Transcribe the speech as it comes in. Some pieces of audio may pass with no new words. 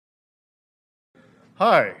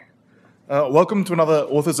Hi. Welcome to another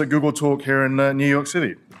Authors at Google talk here in New York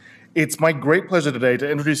City. It's my great pleasure today to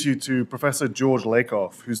introduce you to Professor George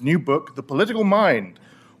Lakoff, whose new book, The Political Mind: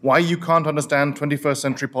 Why You Can't Understand 21st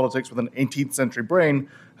Century Politics with an 18th Century Brain,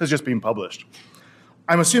 has just been published.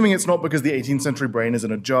 I'm assuming it's not because the 18th century brain is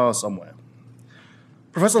in a jar somewhere.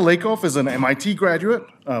 Professor Lakoff is an MIT graduate,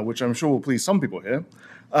 which I'm sure will please some people here.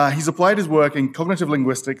 He's applied his work in cognitive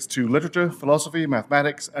linguistics to literature, philosophy,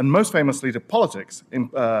 mathematics, and most famously to politics, in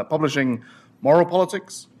publishing Moral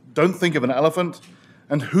Politics, Don't Think of an Elephant,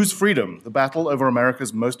 and Whose Freedom? The Battle Over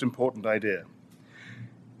America's Most Important Idea.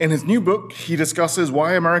 In his new book, he discusses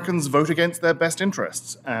why Americans vote against their best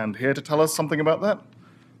interests, and here to tell us something about that,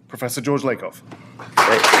 Professor George Lakoff.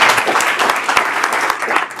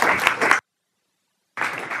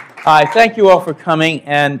 Hi, thank you all for coming,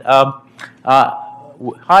 and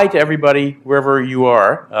hi to everybody wherever you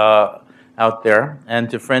are out there,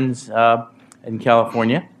 and to friends in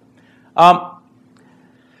California. I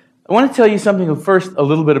want to tell you something first, a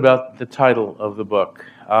little bit about the title of the book.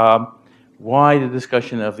 Why the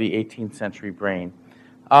discussion of the 18th century brain?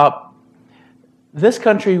 This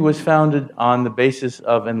country was founded on the basis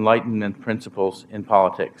of Enlightenment principles in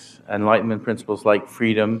politics. Enlightenment principles like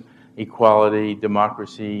freedom, equality,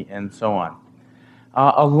 democracy, and so on.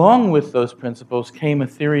 Along with those principles came a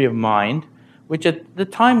theory of mind, which at the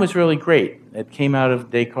time was really great. It came out of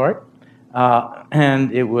Descartes,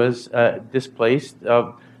 and it was displaced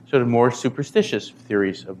of sort of more superstitious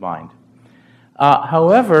theories of mind.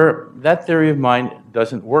 However, that theory of mind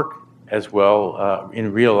doesn't work as well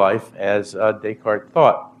in real life as Descartes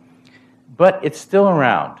thought. But it's still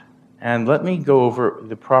around. And let me go over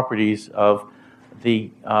the properties of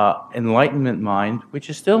the Enlightenment mind, which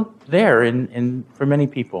is still there for many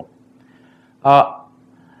people.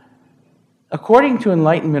 According to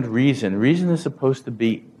Enlightenment reason is supposed to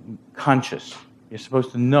be conscious. You're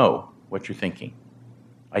supposed to know what you're thinking.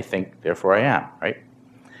 I think, therefore I am, right?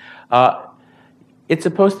 It's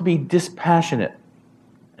supposed to be dispassionate.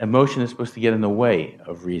 Emotion is supposed to get in the way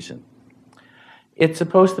of reason. It's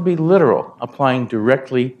supposed to be literal, applying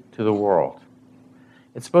directly to the world.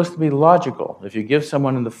 It's supposed to be logical. If you give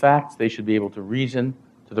someone the facts, they should be able to reason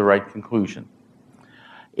to the right conclusion.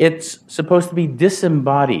 It's supposed to be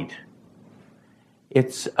disembodied.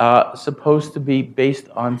 It's supposed to be based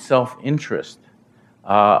on self-interest.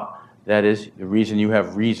 That is, the reason you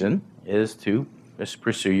have reason is to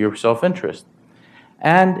pursue your self-interest.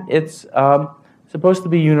 And it's supposed to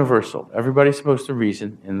be universal. Everybody's supposed to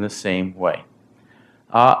reason in the same way.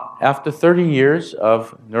 After 30 years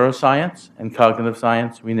of neuroscience and cognitive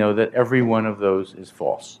science, we know that every one of those is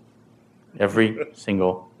false. Every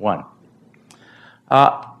single one.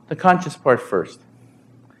 The conscious part first.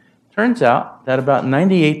 Turns out that about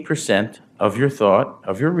 98% of your thought,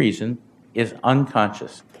 of your reason, is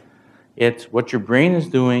unconscious. It's what your brain is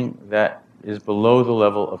doing that is below the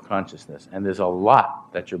level of consciousness. And there's a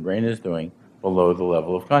lot that your brain is doing below the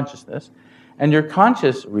level of consciousness. And your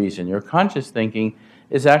conscious reason, your conscious thinking,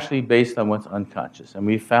 is actually based on what's unconscious. And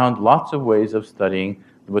we've found lots of ways of studying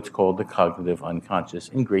what's called the cognitive unconscious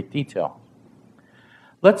in great detail.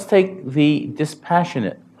 Let's take the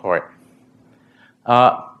dispassionate part.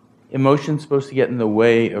 Emotion's supposed to get in the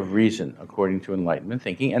way of reason, according to Enlightenment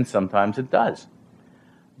thinking, and sometimes it does.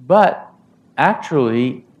 But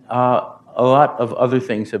actually, a lot of other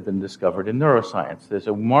things have been discovered in neuroscience. There's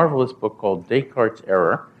a marvelous book called Descartes'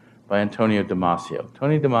 Error by Antonio Damasio.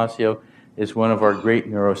 Tony Damasio is one of our great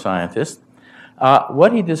neuroscientists.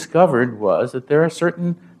 What he discovered was that there are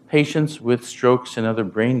certain patients with strokes and other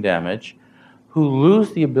brain damage who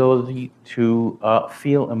lose the ability to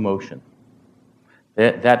feel emotion.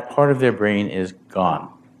 That part of their brain is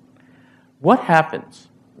gone. What happens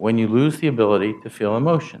when you lose the ability to feel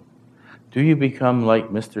emotion? Do you become like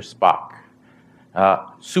Mr. Spock,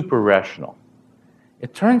 super rational?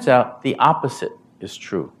 It turns out the opposite is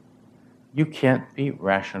true. You can't be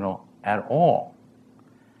rational at all.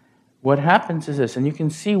 What happens is this, and you can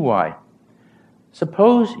see why.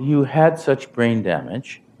 Suppose you had such brain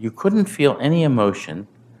damage, you couldn't feel any emotion,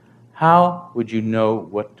 how would you know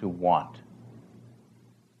what to want?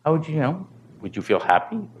 How would you know? Would you feel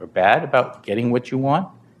happy or bad about getting what you want,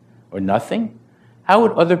 or nothing? How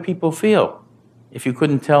would other people feel? If you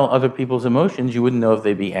couldn't tell other people's emotions, you wouldn't know if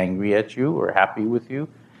they'd be angry at you or happy with you.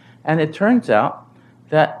 And it turns out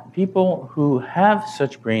that people who have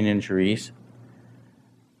such brain injuries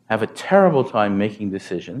have a terrible time making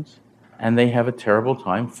decisions, and they have a terrible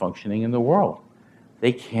time functioning in the world.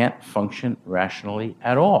 They can't function rationally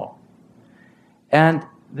at all. And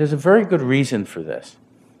there's a very good reason for this.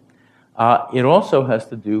 It also has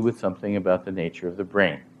to do with something about the nature of the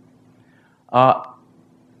brain.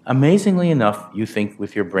 Amazingly enough, you think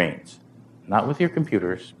with your brains. Not with your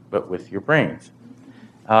computers, but with your brains.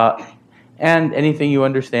 And anything you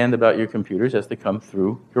understand about your computers has to come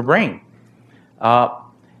through your brain.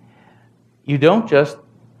 You don't just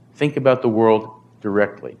think about the world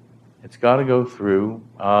directly. It's got to go through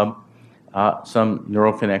some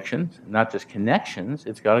neural connections, not just connections,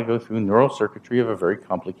 it's got to go through neural circuitry of a very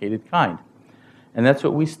complicated kind. And that's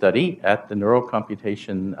what we study at the neural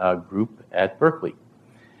computation group at Berkeley,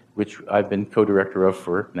 which I've been co-director of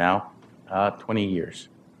for now 20 years.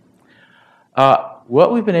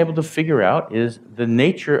 What we've been able to figure out is the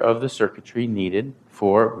nature of the circuitry needed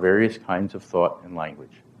for various kinds of thought and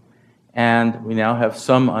language. And we now have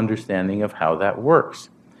some understanding of how that works.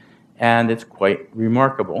 And it's quite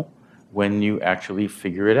remarkable when you actually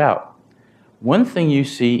figure it out. One thing you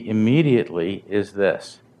see immediately is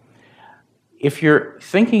this. If you're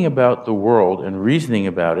thinking about the world and reasoning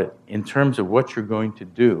about it in terms of what you're going to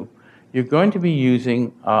do, you're going to be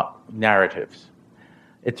using narratives.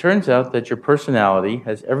 It turns out that your personality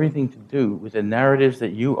has everything to do with the narratives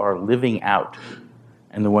that you are living out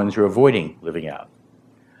and the ones you're avoiding living out.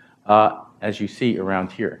 As you see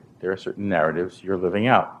around here, there are certain narratives you're living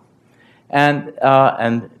out.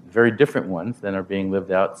 And very different ones than are being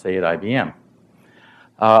lived out, say, at IBM.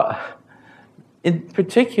 In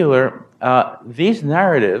particular, these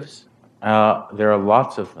narratives, there are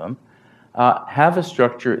lots of them, have a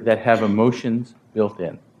structure that have emotions built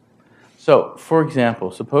in. So, for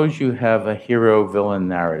example, suppose you have a hero-villain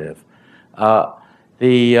narrative.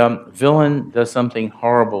 The villain does something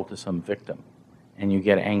horrible to some victim, and you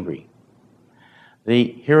get angry. The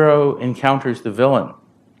hero encounters the villain,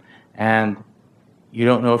 and you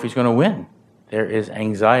don't know if he's going to win. There is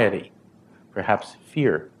anxiety, perhaps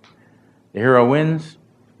fear. The hero wins,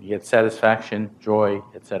 you get satisfaction, joy,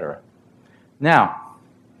 etc. Now,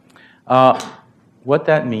 what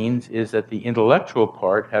that means is that the intellectual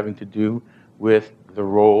part having to do with the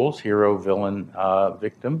roles, hero, villain,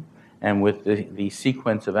 victim, and with the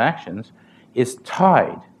sequence of actions is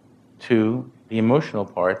tied to the emotional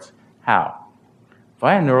parts. How?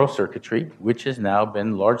 Via neural circuitry, which has now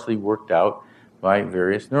been largely worked out by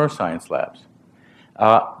various neuroscience labs.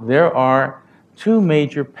 There are two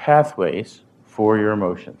major pathways for your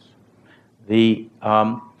emotions. The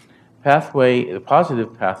pathway, the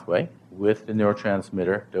positive pathway with the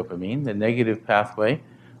neurotransmitter dopamine, the negative pathway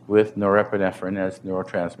with norepinephrine as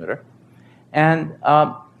neurotransmitter. And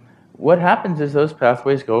what happens is those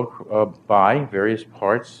pathways go by various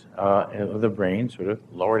parts of the brain, sort of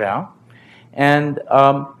lower down. And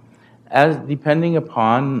as depending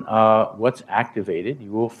upon what's activated,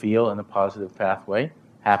 you will feel in a positive pathway,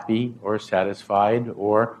 happy or satisfied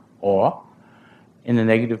or awe. In the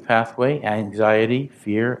negative pathway, anxiety,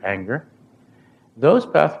 fear, anger. Those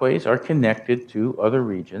pathways are connected to other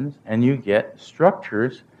regions, and you get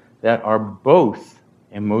structures that are both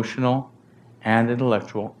emotional and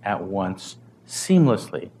intellectual at once,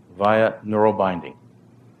 seamlessly, via neural binding.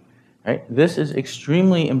 Right? This is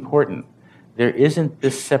extremely important. There isn't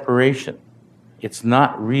this separation. It's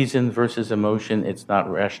not reason versus emotion. It's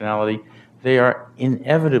not rationality. They are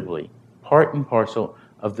inevitably part and parcel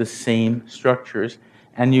of the same structures,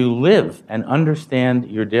 and you live and understand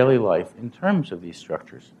your daily life in terms of these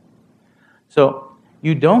structures. So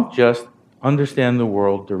you don't just understand the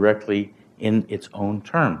world directly in its own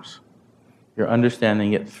terms. You're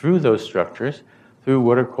understanding it through those structures, through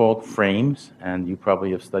what are called frames, and you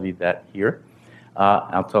probably have studied that here.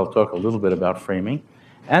 I'll talk a little bit about framing,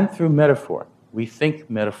 and through metaphor. We think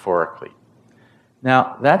metaphorically.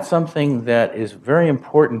 Now, that's something that is very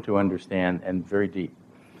important to understand and very deep.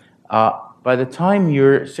 By the time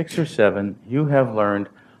you're 6 or 7, you have learned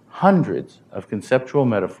hundreds of conceptual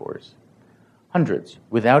metaphors, hundreds,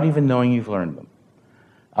 without even knowing you've learned them.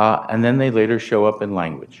 And then they later show up in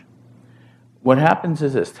language. What happens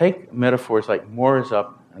is this. Take metaphors like more is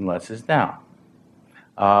up and less is down.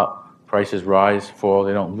 Prices rise, fall,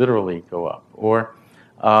 they don't literally go up. Or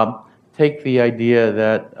take the idea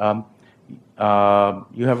that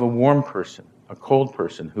you have a warm person, a cold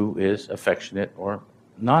person who is affectionate or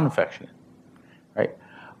non-affectionate, right?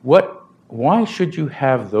 Why should you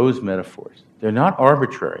have those metaphors? They're not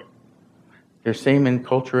arbitrary. They're same in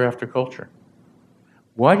culture after culture.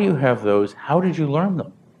 Why do you have those? How did you learn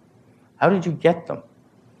them? How did you get them?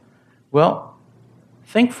 Well,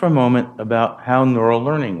 think for a moment about how neural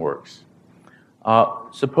learning works.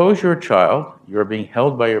 Suppose you're a child, you're being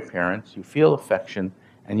held by your parents, you feel affection,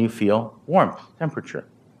 and you feel warmth, temperature.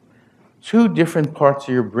 Two different parts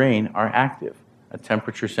of your brain are active, a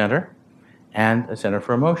temperature center and a center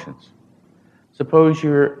for emotions. Suppose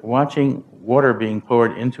you're watching water being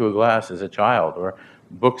poured into a glass as a child, or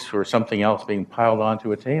books or something else being piled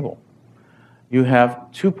onto a table. You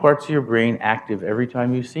have two parts of your brain active every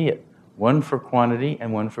time you see it, one for quantity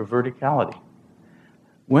and one for verticality.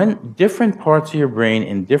 When different parts of your brain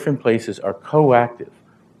in different places are coactive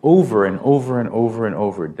over and over and over and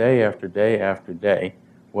over, day after day after day,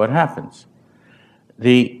 what happens?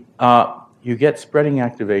 You get spreading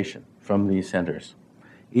activation from these centers.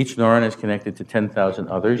 Each neuron is connected to 10,000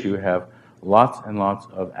 others. You have lots and lots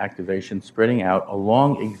of activation spreading out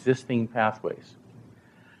along existing pathways.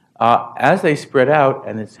 As they spread out,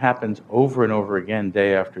 and this happens over and over again,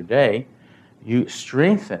 day after day, you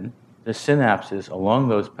strengthen the synapses along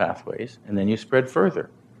those pathways, and then you spread further.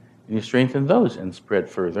 And you strengthen those and spread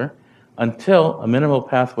further until a minimal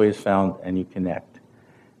pathway is found and you connect.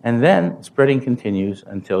 And then spreading continues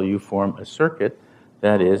until you form a circuit.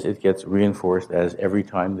 That is, it gets reinforced as every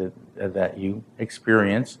time that you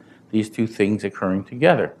experience these two things occurring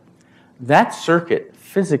together. That circuit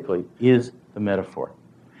physically is the metaphor.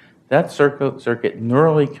 That circuit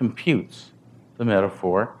neurally computes the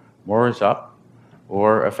metaphor, more is up,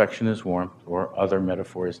 or affection is warmth, or other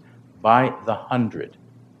metaphors, by the 100.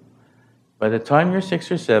 By the time you're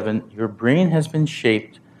 6 or 7, your brain has been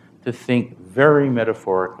shaped to think very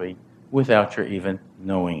metaphorically without your even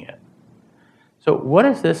knowing it. So what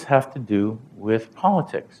does this have to do with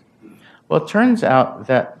politics? Well, it turns out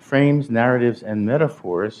that frames, narratives, and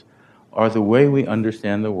metaphors are the way we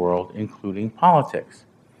understand the world, including politics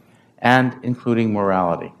and including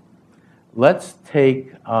morality. Let's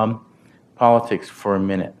take politics for a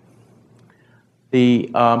minute.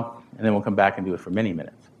 And then we'll come back and do it for many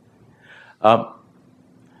minutes.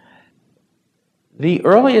 The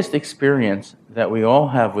earliest experience that we all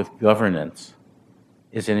have with governance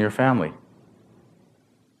is in your family.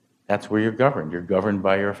 That's where you're governed. You're governed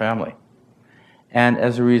by your family. And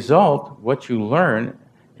as a result, what you learn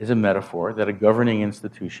is a metaphor that a governing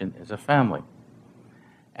institution is a family.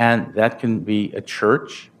 And that can be a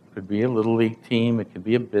church, it could be a little league team, it could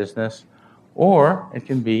be a business, or it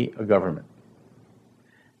can be a government.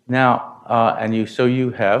 Now, so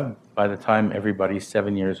you have, by the time everybody's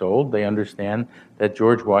 7 years old, they understand that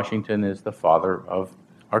George Washington is the father of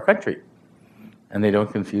our country. And they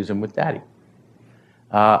don't confuse him with daddy.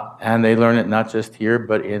 And they learn it not just here,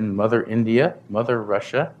 but in Mother India, Mother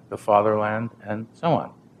Russia, the fatherland, and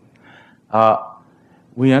so on.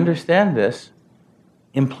 We understand this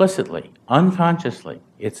implicitly, unconsciously.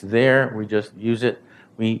 It's there, we just use it,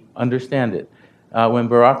 we understand it. When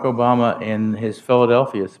Barack Obama, in his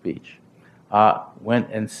Philadelphia speech, went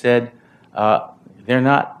and said, they're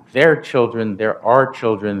not their children, they're our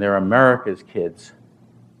children, they're America's kids,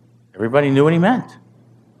 everybody knew what he meant,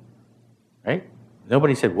 right?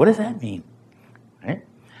 Nobody said, what does that mean? Right?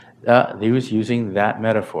 He was using that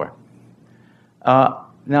metaphor.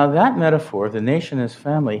 Now that metaphor, the nation as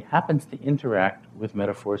family, happens to interact with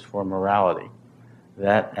metaphors for morality.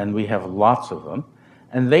 And we have lots of them.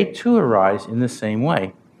 And they too arise in the same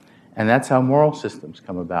way. And that's how moral systems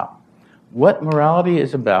come about. What morality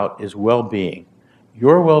is about is well-being.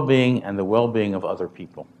 Your well-being and the well-being of other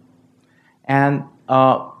people. And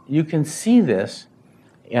you can see this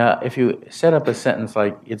if you set up a sentence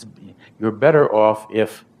like, you're better off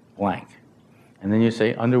if blank. And then you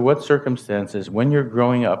say, under what circumstances, when you're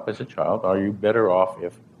growing up as a child, are you better off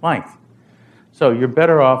if blank? So you're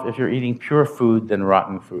better off if you're eating pure food than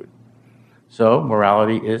rotten food. So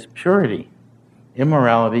morality is purity.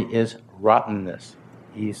 Immorality is rottenness.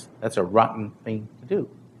 That's a rotten thing to do.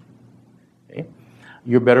 Okay?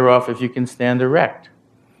 You're better off if you can stand erect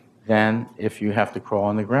than if you have to crawl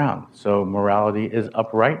on the ground. So morality is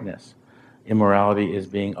uprightness. Immorality is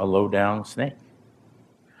being a low-down snake.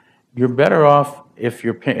 You're better off if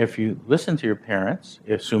you listen to your parents,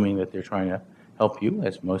 assuming that they're trying to help you,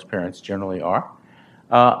 as most parents generally are,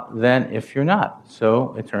 than if you're not.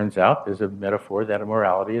 So it turns out there's a metaphor that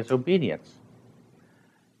morality is obedience.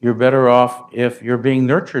 You're better off if you're being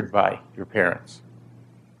nurtured by your parents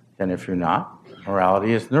than if you're not.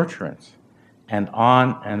 Morality is nurturance. And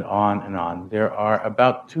on and on and on. There are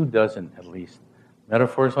about 24 at least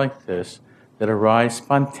metaphors like this that arise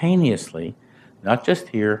spontaneously, not just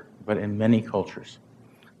here, but in many cultures.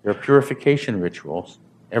 There are purification rituals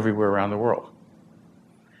everywhere around the world.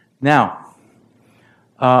 Now,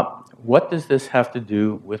 what does this have to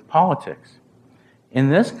do with politics? In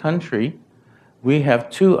this country, we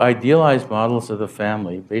have two idealized models of the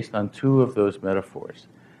family based on two of those metaphors,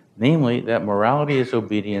 namely that morality is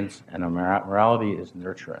obedience and morality is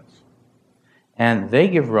nurturance. And they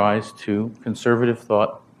give rise to conservative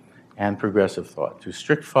thought and progressive thought, to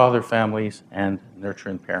strict father families and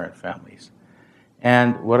nurturing parent families.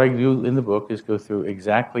 And what I do in the book is go through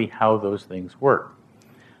exactly how those things work.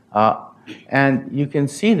 And you can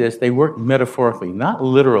see this, they work metaphorically, not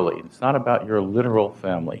literally. It's not about your literal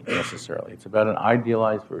family necessarily. It's about an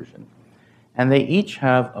idealized version. And they each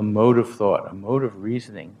have a mode of thought, a mode of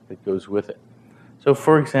reasoning that goes with it. So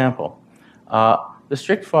for example, the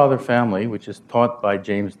strict father family, which is taught by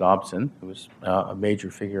James Dobson, who was a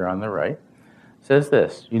major figure on the right, says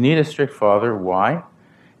this: you need a strict father. Why?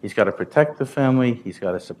 He's got to protect the family. He's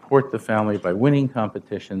got to support the family by winning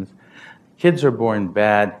competitions. Kids are born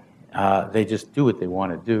bad. They just do what they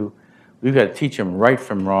want to do. We've got to teach them right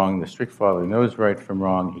from wrong. The strict father knows right from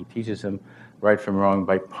wrong. He teaches them right from wrong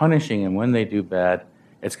by punishing them when they do bad.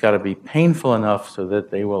 It's got to be painful enough so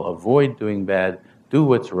that they will avoid doing bad, do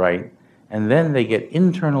what's right, and then they get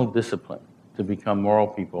internal discipline to become moral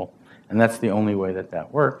people, and that's the only way that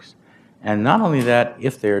that works. And not only that,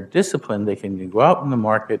 if they're disciplined, they can go out in the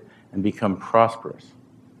market and become prosperous.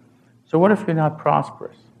 So what if you're not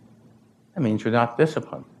prosperous? That means you're not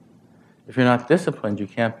disciplined. If you're not disciplined, you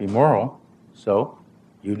can't be moral, so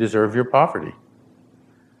you deserve your poverty.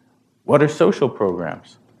 What are social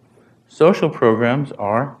programs? Social programs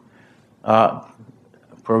are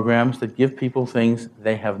programs that give people things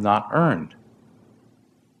they have not earned.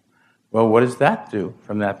 Well, what does that do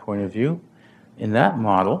from that point of view? In that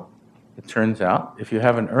model, it turns out if you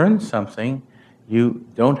haven't earned something, you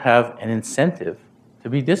don't have an incentive to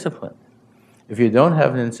be disciplined. If you don't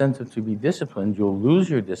have an incentive to be disciplined, you'll lose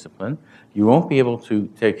your discipline, you won't be able to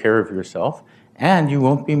take care of yourself, and you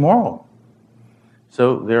won't be moral.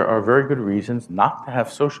 So there are very good reasons not to have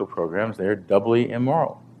social programs. They're doubly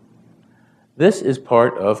immoral. This is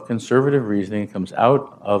part of conservative reasoning. It comes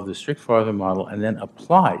out of the strict father model and then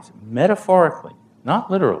applies metaphorically, not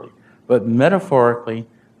literally, but metaphorically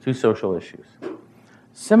to social issues.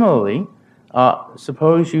 Similarly,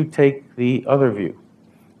 suppose you take the other view,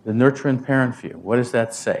 the nurture and parent view. What does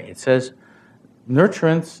that say? It says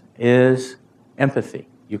nurturance is empathy.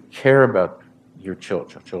 You care about your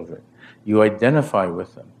children. You identify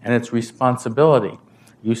with them, and it's responsibility.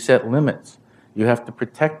 You set limits. You have to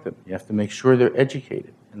protect them. You have to make sure they're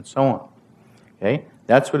educated, and so on. Okay?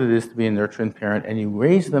 That's what it is to be a nurturing parent, and you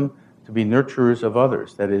raise them to be nurturers of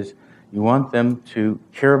others. That is, you want them to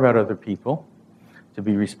care about other people, to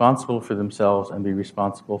be responsible for themselves, and be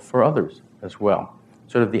responsible for others as well.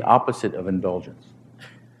 Sort of the opposite of indulgence.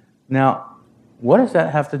 Now, what does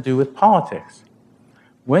that have to do with politics?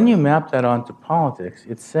 When you map that onto politics,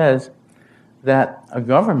 it says that a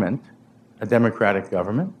government, a democratic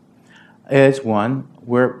government, is one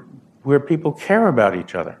where people care about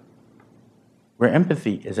each other, where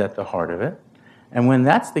empathy is at the heart of it. And when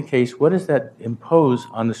that's the case, what does that impose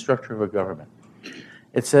on the structure of a government?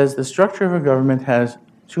 It says the structure of a government has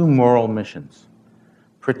two moral missions: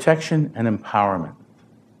 protection and empowerment.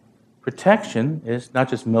 Protection is not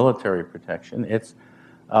just military protection, it's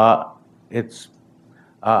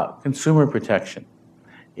consumer protection,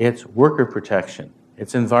 it's worker protection,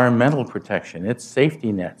 it's environmental protection, it's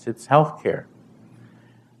safety nets, it's healthcare.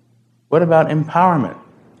 What about empowerment?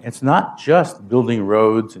 It's not just building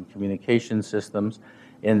roads and communication systems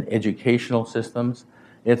and educational systems.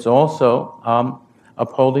 It's also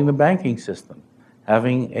upholding the banking system,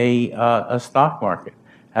 having a stock market,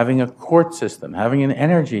 having a court system, having an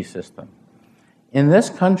energy system. In this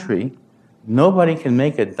country, nobody can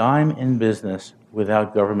make a dime in business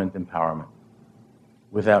without government empowerment,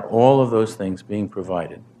 without all of those things being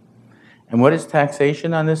provided. And what is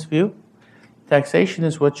taxation on this view? Taxation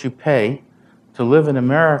is what you pay to live in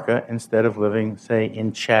America instead of living, say,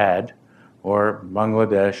 in Chad or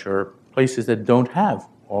Bangladesh or places that don't have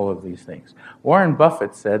all of these things. Warren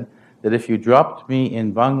Buffett said that if you dropped me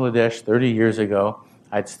in Bangladesh 30 years ago,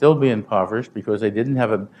 I'd still be impoverished because they didn't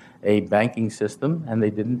have a banking system and they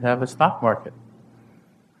didn't have a stock market.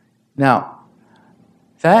 Now,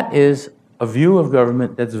 that is a view of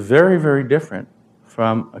government that's very, very different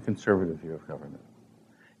from a conservative view of government.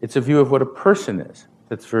 It's a view of what a person is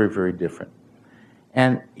that's very, very different.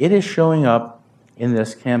 And it is showing up in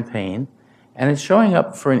this campaign, and it's showing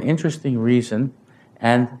up for an interesting reason,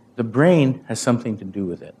 and the brain has something to do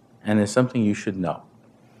with it, and is something you should know.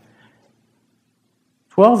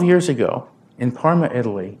 12 years ago, in Parma,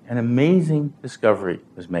 Italy, an amazing discovery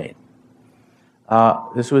was made.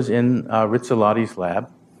 This was in Rizzolatti's lab.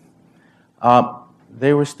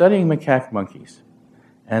 They were studying macaque monkeys,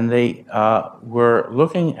 and they were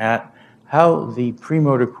looking at how the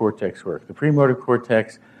premotor cortex works. The premotor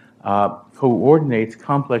cortex coordinates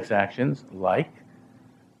complex actions like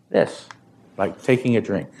this, like taking a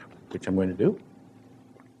drink, which I'm going to do.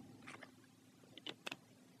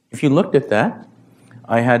 If you looked at that,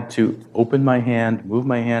 I had to open my hand, move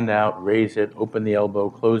my hand out, raise it, open the elbow,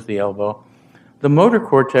 close the elbow. The motor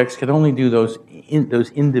cortex can only do those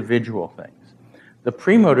individual things. The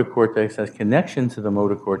premotor cortex has connection to the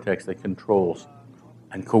motor cortex that controls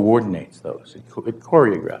and coordinates those. It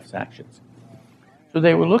choreographs actions. So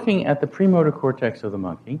they were looking at the premotor cortex of the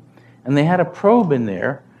monkey, and they had a probe in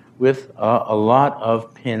there with a lot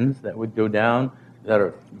of pins that would go down that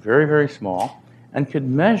are very, very small and could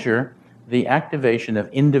measure the activation of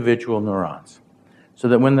individual neurons. So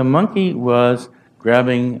that when the monkey was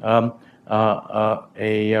grabbing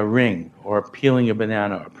a ring or peeling a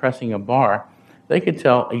banana or pressing a bar, they could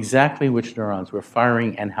tell exactly which neurons were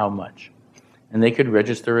firing and how much. And they could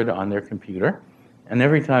register it on their computer. And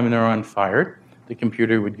every time a neuron fired, the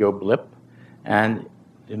computer would go blip, and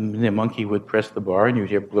the monkey would press the bar, and you'd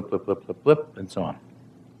hear blip, blip, blip, blip, blip, and so on.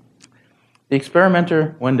 The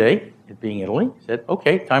experimenter one day, it being Italy, said,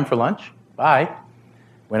 okay, time for lunch, bye.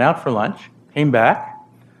 Went out for lunch, came back,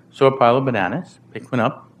 saw a pile of bananas, picked one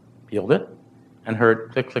up, peeled it, and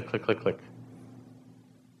heard click, click, click, click, click.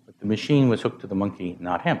 But the machine was hooked to the monkey,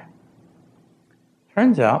 not him.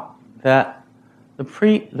 Turns out that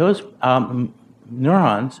those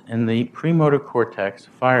neurons in the premotor cortex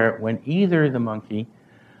fire when either the monkey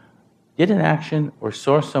did an action or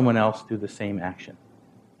saw someone else do the same action.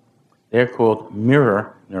 They're called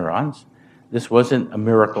mirror neurons. This wasn't a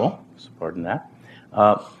miracle, so pardon that.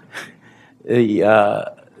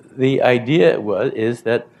 The idea is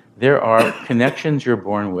that there are connections you're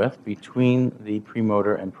born with between the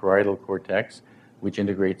premotor and parietal cortex, which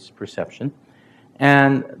integrates perception,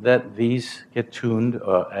 and that these get tuned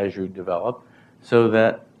as you develop, so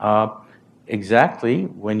that exactly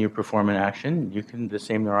when you perform an action, the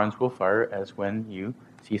same neurons will fire as when you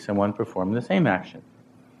see someone perform the same action.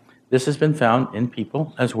 This has been found in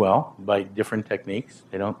people as well by different techniques.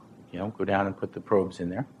 They don't, go down and put the probes in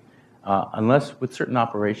there, unless with certain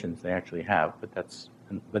operations they actually have,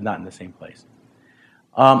 but not in the same place.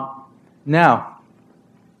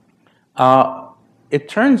 It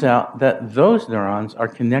turns out that those neurons are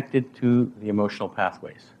connected to the emotional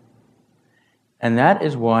pathways. And that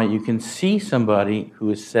is why you can see somebody who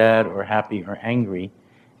is sad or happy or angry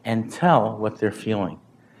and tell what they're feeling.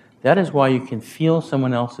 That is why you can feel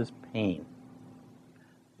someone else's pain.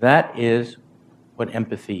 That is what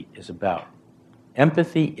empathy is about.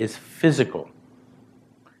 Empathy is physical.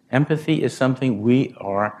 Empathy is something we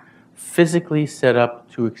are physically set up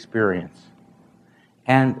to experience.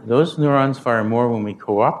 And those neurons fire more when we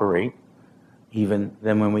cooperate even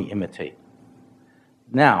than when we imitate.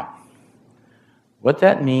 Now, what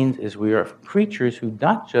that means is we are creatures who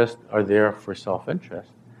not just are there for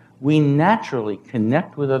self-interest, we naturally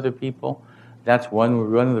connect with other people. That's one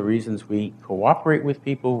of the reasons we cooperate with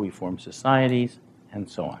people, we form societies, and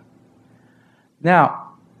so on.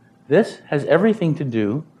 Now, this has everything to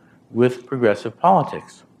do with progressive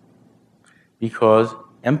politics, because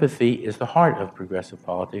empathy is the heart of progressive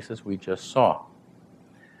politics, as we just saw.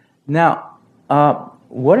 Now,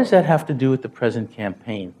 what does that have to do with the present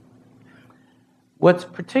campaign? What's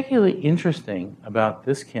particularly interesting about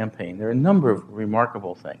this campaign, there are a number of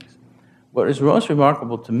remarkable things. What is most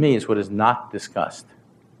remarkable to me is what is not discussed.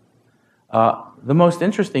 The most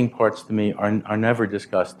interesting parts to me are never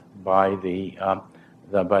discussed by the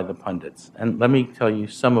pundits. And let me tell you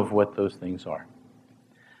some of what those things are.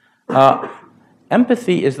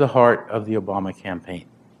 Empathy is the heart of the Obama campaign.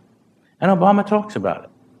 And Obama talks about it.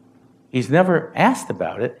 He's never asked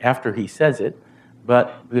about it after he says it,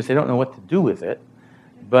 but because they don't know what to do with it,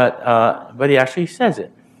 but he actually says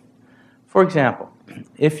it. For example,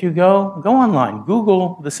 if you go online,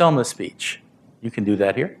 Google the Selma speech. You can do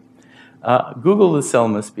that here. Google the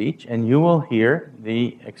Selma speech, and you will hear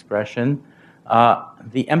the expression,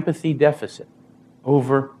 the empathy deficit,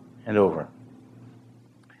 over and over.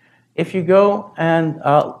 If you go and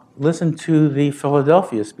listen to the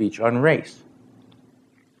Philadelphia speech on race,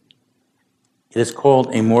 it is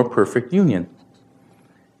called A More Perfect Union.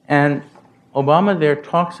 And Obama there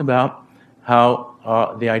talks about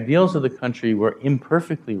how the ideals of the country were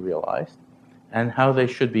imperfectly realized and how they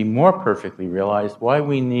should be more perfectly realized, why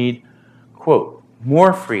we need, quote,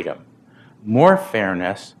 more freedom, more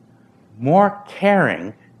fairness, more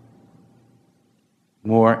caring,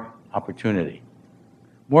 more opportunity.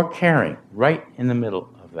 More caring, right in the middle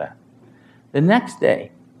of that. The next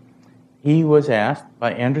day, he was asked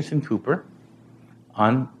by Anderson Cooper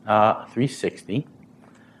on 360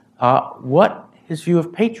 what his view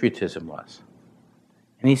of patriotism was.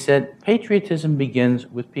 And he said, patriotism begins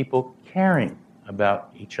with people caring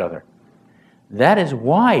about each other. That is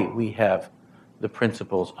why we have the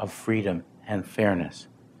principles of freedom and fairness.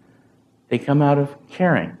 They come out of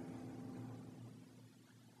caring.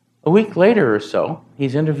 A week later or so,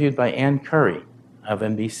 he's interviewed by Ann Curry, of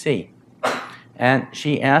NBC. And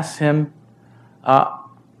she asks him, what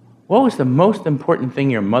was the most important thing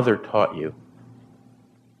your mother taught you?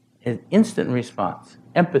 His instant response,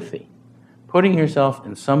 empathy, putting yourself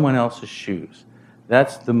in someone else's shoes.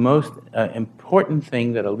 That's the most important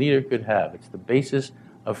thing that a leader could have. It's the basis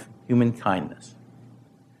of human kindness.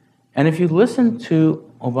 And if you listen to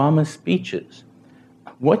Obama's speeches,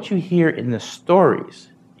 what you hear in the stories,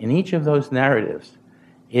 in each of those narratives,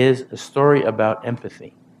 is a story about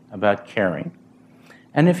empathy, about caring.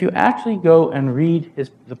 And if you actually go and read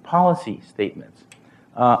the policy statements,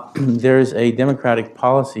 there's a Democratic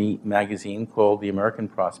policy magazine called The American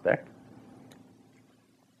Prospect.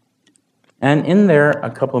 And in there, a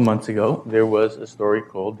couple of months ago, there was a story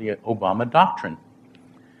called the Obama Doctrine.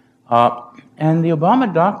 And the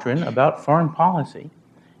Obama Doctrine about foreign policy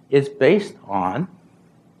is based on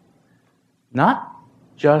not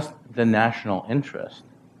just the national interest,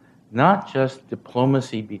 not just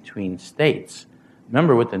diplomacy between states.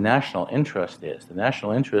 Remember what the national interest is. The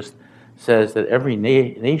national interest says that every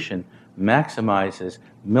nation maximizes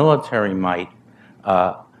military might,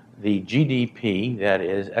 the GDP, that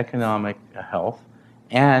is economic health,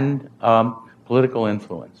 and political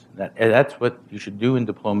influence. That's what you should do in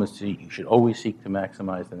diplomacy. You should always seek to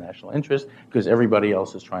maximize the national interest because everybody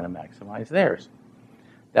else is trying to maximize theirs.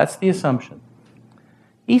 That's the assumption.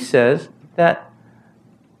 He says that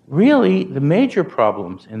really the major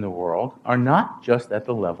problems in the world are not just at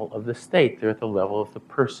the level of the state, they're at the level of the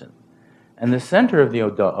person. And the center of the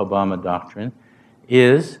Obama Doctrine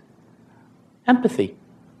is empathy.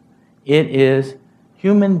 It is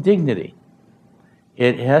human dignity.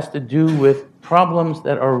 It has to do with problems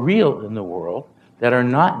that are real in the world that are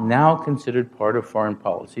not now considered part of foreign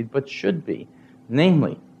policy, but should be,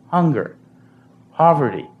 namely hunger,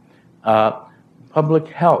 poverty, public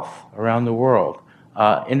health around the world,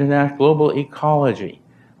 international global ecology,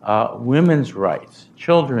 women's rights,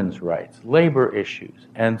 children's rights, labor issues,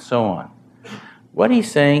 and so on. What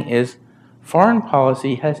he's saying is foreign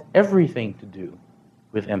policy has everything to do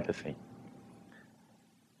with empathy.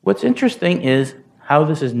 What's interesting is how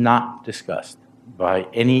this is not discussed by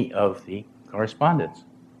any of the correspondents.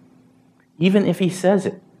 Even if he says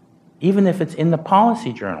it, even if it's in the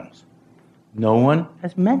policy journals, no one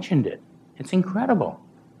has mentioned it. It's incredible.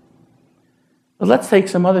 But let's take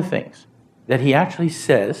some other things that he actually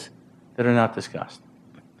says that are not discussed.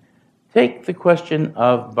 Take the question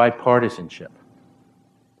of bipartisanship.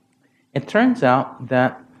 It turns out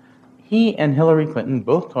that he and Hillary Clinton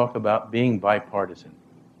both talk about being bipartisan.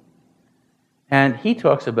 And he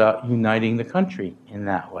talks about uniting the country in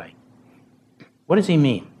that way. What does he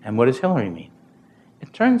mean? And what does Hillary mean?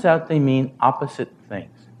 It turns out they mean opposite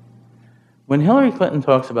things. When Hillary Clinton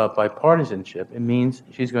talks about bipartisanship, it means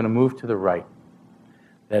she's going to move to the right,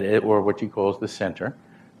 or what she calls the center.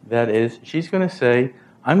 That is, she's going to say,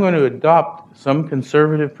 I'm going to adopt some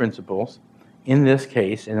conservative principles in this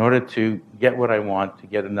case in order to get what I want, to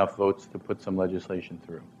get enough votes to put some legislation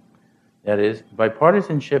through. That is,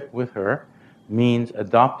 bipartisanship with her means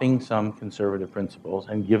adopting some conservative principles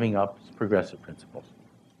and giving up progressive principles.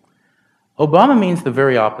 Obama means the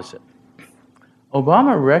very opposite.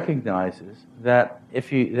 Obama recognizes that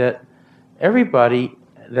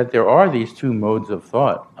that there are these two modes of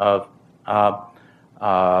thought of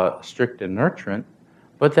strict and nurturant,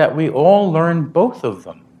 but that we all learn both of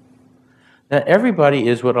them. That everybody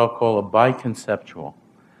is what I'll call a biconceptual.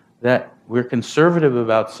 That we're conservative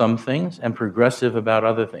about some things and progressive about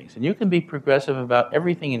other things. And you can be progressive about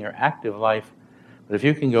everything in your active life, but if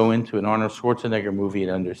you can go into an Arnold Schwarzenegger movie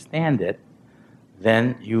and understand it,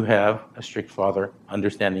 then you have a strict father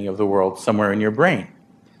understanding of the world somewhere in your brain.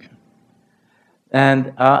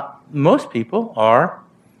 And most people are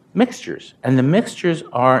mixtures. And the mixtures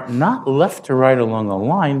are not left to right along a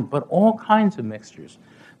line, but all kinds of mixtures.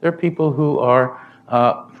 There are people who are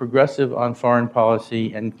progressive on foreign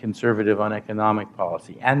policy and conservative on economic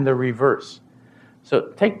policy, and the reverse.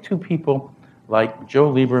 So take two people like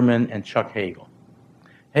Joe Lieberman and Chuck Hagel.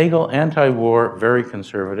 Hagel, anti-war, very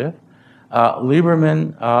conservative.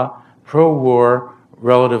 Lieberman, pro-war,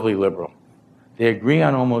 relatively liberal. They agree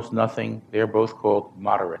on almost nothing. They're both called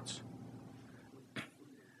moderates.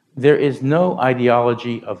 There is no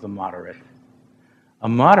ideology of the moderate. A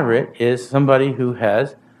moderate is somebody who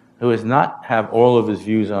does not have all of his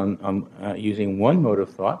views on using one mode of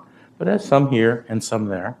thought, but has some here and some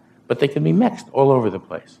there, but they can be mixed all over the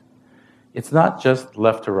place. It's not just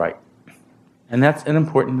left to right. And that's an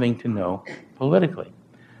important thing to know politically.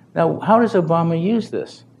 Now, how does Obama use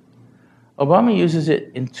this? Obama uses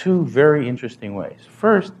it in two very interesting ways.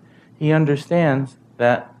 First, he understands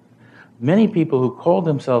that many people who call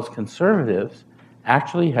themselves conservatives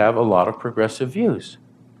actually have a lot of progressive views.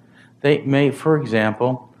 They may, for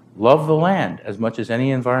example, love the land as much as any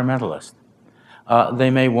environmentalist. They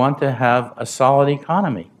may want to have a solid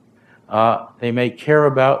economy. They may care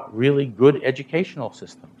about really good educational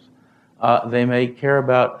systems. They may care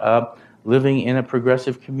about living in a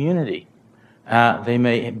progressive community. They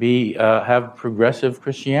may have progressive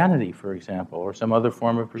Christianity, for example, or some other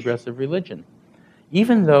form of progressive religion,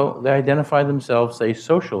 even though they identify themselves, say,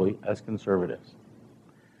 socially as conservatives.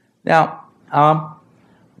 Now,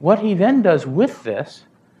 what he then does with this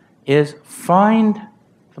is find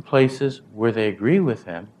the places where they agree with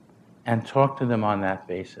him and talk to them on that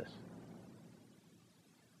basis.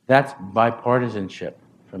 That's bipartisanship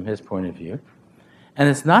from his point of view. And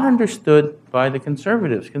it's not understood by the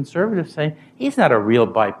conservatives. Conservatives say, he's not a real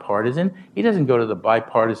bipartisan. He doesn't go to the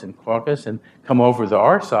bipartisan caucus and come over to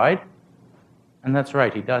our side. And that's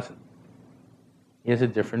right, he doesn't. He has a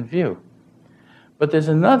different view. But there's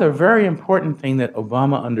another very important thing that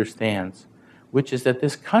Obama understands, which is that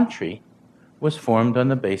this country was formed on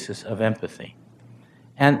the basis of empathy.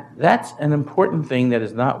 And that's an important thing that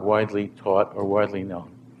is not widely taught or widely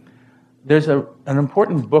known. There's an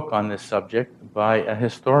important book on this subject by a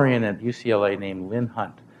historian at UCLA named Lynn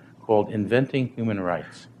Hunt called Inventing Human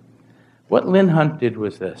Rights. What Lynn Hunt did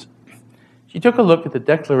was this. She took a look at the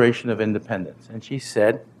Declaration of Independence and she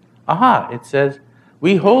said, aha, it says,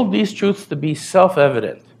 we hold these truths to be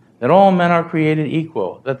self-evident, that all men are created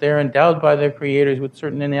equal, that they're endowed by their creators with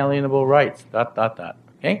certain inalienable rights, ...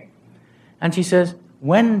 okay? And she says,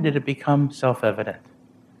 when did it become self-evident?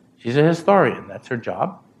 She's a historian, that's her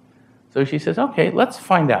job. So she says, okay, let's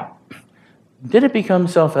find out. Did it become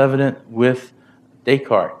self-evident with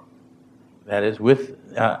Descartes? That is, with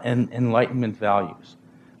Enlightenment values.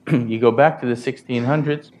 You go back to the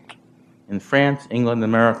 1600s, in France, England,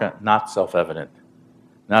 America, not self-evident.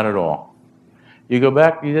 Not at all. You go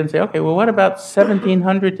back, you then say, okay, well, what about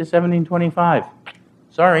 1700 to 1725?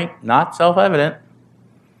 Sorry, not self-evident.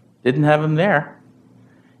 Didn't have them there.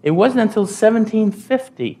 It wasn't until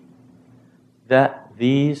 1750 that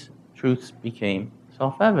these truths became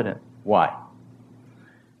self-evident. Why?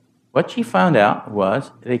 What she found out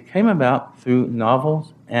was they came about through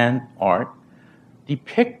novels and art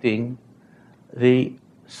depicting the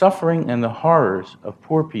suffering and the horrors of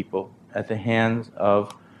poor people at the hands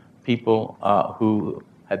of people who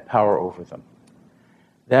had power over them.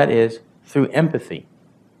 That is, through empathy,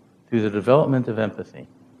 through the development of empathy.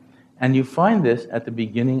 And you find this at the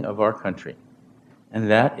beginning of our country. And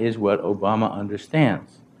that is what Obama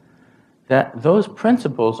understands. That those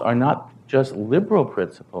principles are not just liberal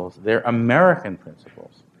principles, they're American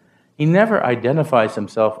principles. He never identifies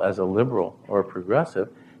himself as a liberal or a progressive.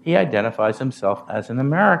 He identifies himself as an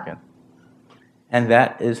American. And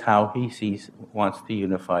that is how he wants to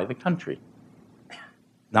unify the country,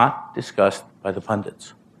 not discussed by the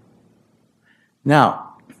pundits.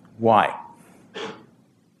 Now, why?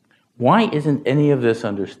 Why isn't any of this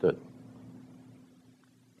understood?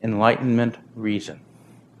 Enlightenment reason,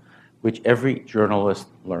 which every journalist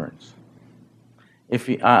learns.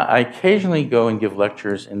 I occasionally go and give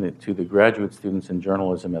lectures to the graduate students in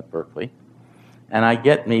journalism at Berkeley, and I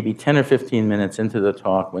get maybe 10 or 15 minutes into the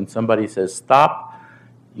talk when somebody says, stop,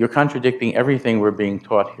 you're contradicting everything we're being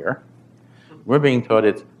taught here. We're being taught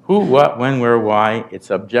it's who, what, when, where, why. It's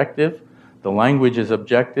objective. The language is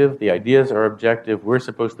objective. The ideas are objective. We're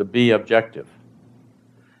supposed to be objective.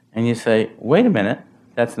 And you say, wait a minute,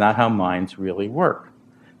 that's not how minds really work.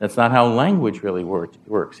 That's not how language really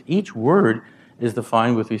works. Each word is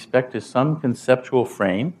defined with respect to some conceptual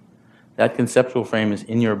frame. That conceptual frame is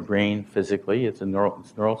in your brain physically. It's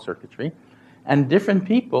neural circuitry. And different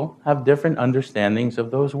people have different understandings of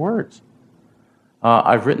those words.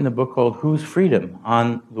 I've written a book called Whose Freedom?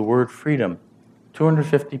 On the word freedom,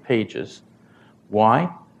 250 pages.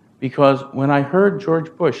 Why? Because when I heard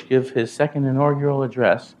George Bush give his second inaugural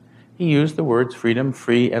address, he used the words freedom,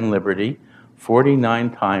 free, and liberty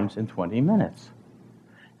 49 times in 20 minutes.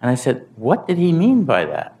 And I said, what did he mean by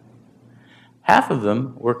that? Half of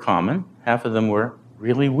them were common, half of them were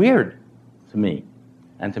really weird to me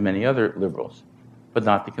and to many other liberals, but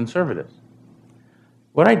not the conservatives.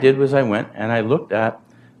 What I did was I went and I looked at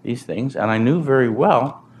these things, and I knew very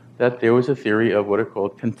well that there was a theory of what are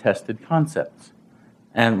called contested concepts.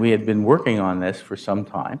 And we had been working on this for some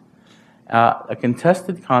time. A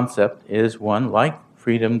contested concept is one like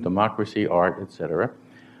freedom, democracy, art, etc.,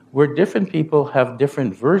 where different people have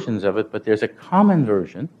different versions of it, but there's a common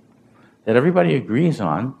version that everybody agrees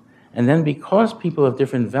on, and then because people have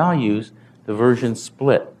different values, the versions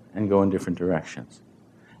split and go in different directions.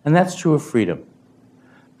 And that's true of freedom.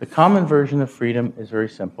 The common version of freedom is very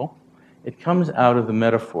simple. it comes out of the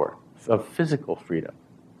metaphor of physical freedom.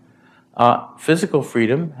 Physical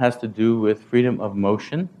freedom has to do with freedom of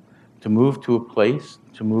motion, to move to a place,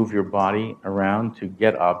 to move your body around, to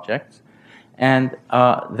get objects. And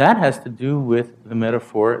that has to do with the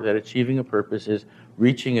metaphor that achieving a purpose is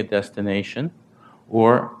reaching a destination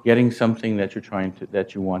or getting something that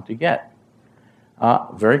that you want to get.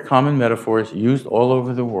 Very common metaphors used all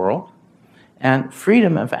over the world. And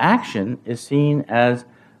freedom of action is seen as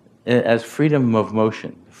freedom of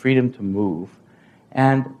motion, freedom to move.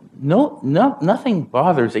 And nothing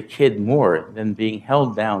bothers a kid more than being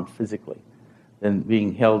held down physically, than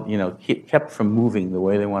being held, kept from moving the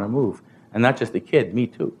way they want to move. And not just a kid, me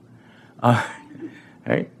too.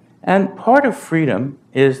 Right? And part of freedom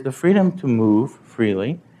is the freedom to move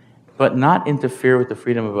freely, but not interfere with the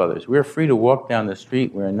freedom of others. We're free to walk down the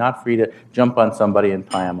street. We're not free to jump on somebody and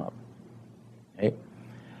tie them up. Okay?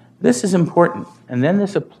 This is important. And then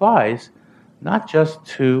this applies not just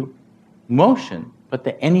to motion, but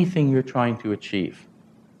to anything you're trying to achieve.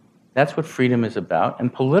 That's what freedom is about.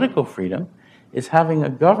 And political freedom is having a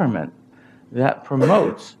government that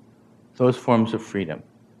promotes those forms of freedom.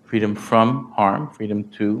 Freedom from harm, freedom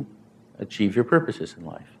to achieve your purposes in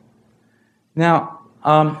life. Now,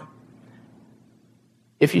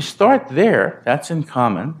 if you start there, that's in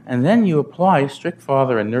common, and then you apply strict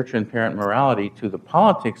father and nurture and parent morality to the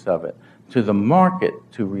politics of it, to the market,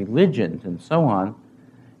 to religions, and so on,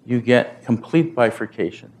 you get complete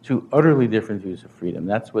bifurcation, two utterly different views of freedom.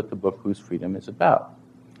 That's what the book Whose Freedom is about.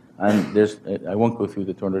 And I won't go through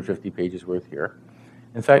the 250 pages worth here.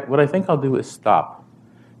 In fact, what I think I'll do is stop,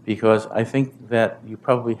 because I think that you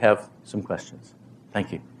probably have some questions.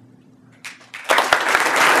 Thank you.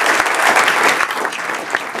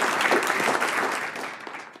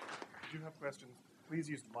 If you have questions, please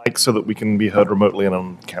use the mic so that we can be heard remotely and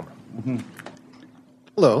on camera. Mm-hmm.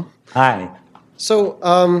 Hello. Hi. So,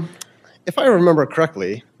 if I remember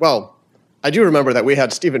correctly, well, I do remember that we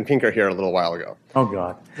had Steven Pinker here a little while ago. Oh,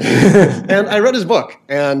 God. And I read his book,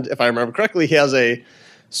 and if I remember correctly, he has a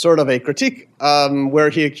sort of a critique where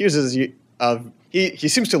he accuses you of, he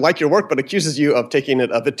seems to like your work, but accuses you of taking it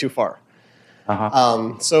a bit too far.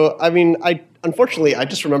 So, I mean, unfortunately, I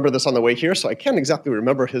just remember this on the way here, so I can't exactly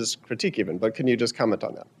remember his critique even, but can you just comment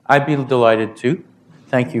on that? I'd be delighted to.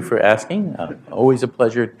 Thank you for asking. Always a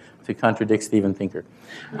pleasure to contradict Steven Pinker.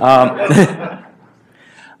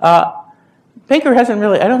 Pinker hasn't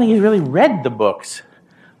really, I don't think he's really read the books.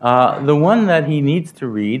 The one that he needs to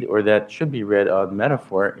read, or that should be read on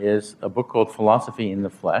metaphor, is a book called Philosophy in the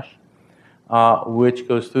Flesh, which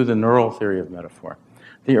goes through the neural theory of metaphor.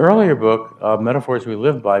 The earlier book, Metaphors We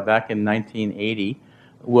Live By, back in 1980,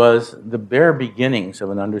 was the bare beginnings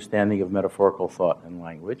of an understanding of metaphorical thought and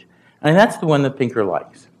language. And that's the one that Pinker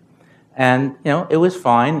likes. And, it was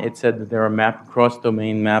fine. It said that there are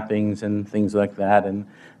cross-domain mappings and things like that, and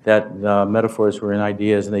that metaphors were in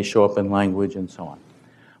ideas and they show up in language and so on.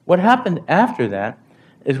 What happened after that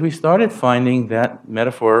is we started finding that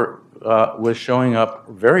metaphor was showing up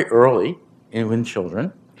very early in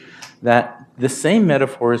children, that the same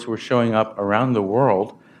metaphors were showing up around the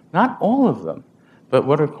world, not all of them, but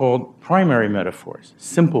what are called primary metaphors,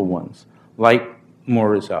 simple ones, like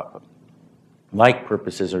more is up, like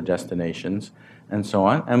purposes or destinations, and so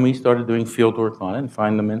on. And we started doing field work on it and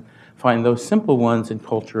find those simple ones in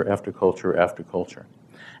culture after culture after culture.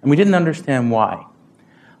 And we didn't understand why.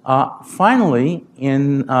 Finally,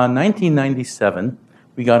 in 1997,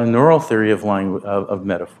 we got a neural theory of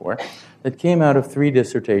metaphor that came out of 3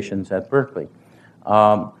 dissertations at Berkeley.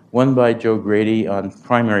 One by Joe Grady on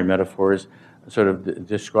primary metaphors, sort of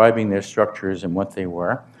describing their structures and what they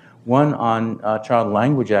were. One on child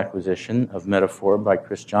language acquisition of metaphor by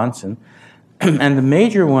Chris Johnson. And the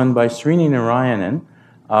major one by Srini Narayanan,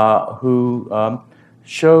 who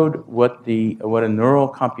showed what a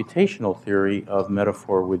neural computational theory of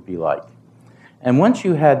metaphor would be like. And once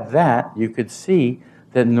you had that, you could see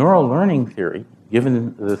that neural learning theory,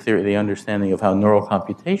 given the understanding of how neural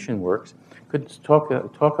computation works, could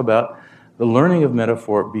talk about the learning of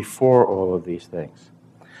metaphor before all of these things.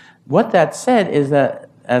 What that said is that,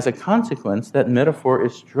 as a consequence, that metaphor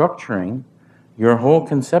is structuring your whole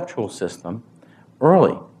conceptual system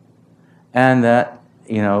early, and that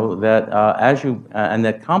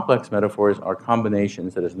that complex metaphors are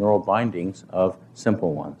combinations, that is, neural bindings of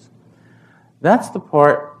simple ones. That's the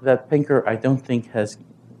part that Pinker, I don't think, has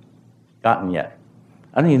gotten yet.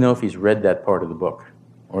 I don't even know if he's read that part of the book,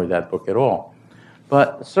 or that book at all.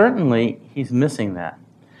 But certainly, he's missing that.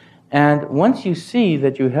 And once you see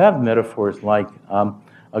that you have metaphors like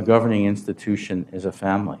a governing institution is a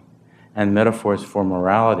family, and metaphors for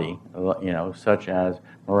morality, such as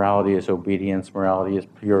Morality is obedience, morality is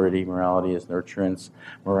purity, morality is nurturance,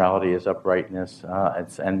 morality is uprightness,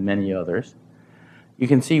 and many others. You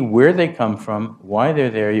can see where they come from, why they're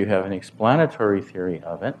there. You have an explanatory theory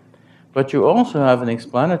of it, but you also have an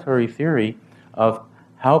explanatory theory of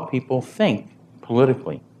how people think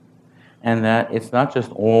politically, and that it's not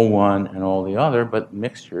just all one and all the other, but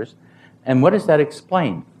mixtures. And what does that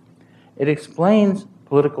explain? It explains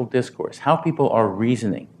political discourse, how people are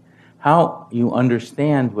reasoning, how you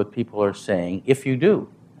understand what people are saying, if you do,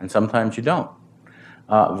 and sometimes you don't.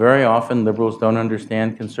 Very often, liberals don't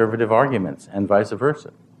understand conservative arguments, and vice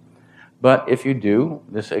versa. But if you do,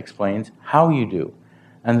 this explains how you do.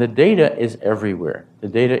 And the data is everywhere. The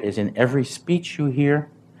data is in every speech you hear.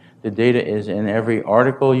 The data is in every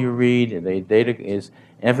article you read. The data is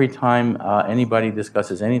every time anybody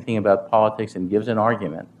discusses anything about politics and gives an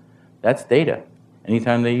argument. That's data.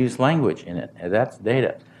 Anytime they use language in it, that's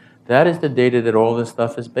data. That is the data that all this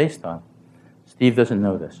stuff is based on. Steve doesn't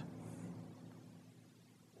know this.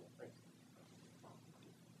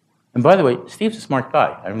 And by the way, Steve's a smart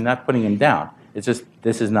guy. I'm not putting him down. It's just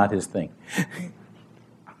this is not his thing.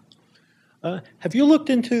 Have you looked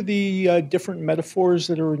into the different metaphors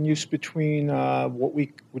that are in use between what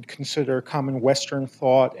we would consider common Western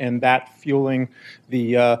thought and that fueling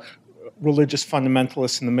the religious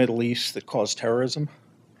fundamentalists in the Middle East that cause terrorism?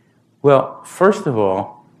 Well, first of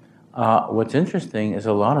all, what's interesting is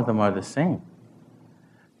a lot of them are the same.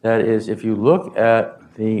 That is, if you look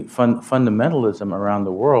at the fundamentalism around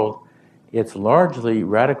the world, it's largely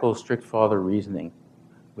radical strict father reasoning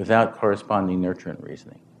without corresponding nurturant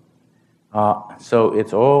reasoning. So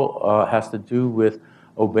it's all has to do with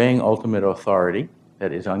obeying ultimate authority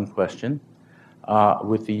that is unquestioned,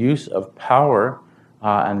 with the use of power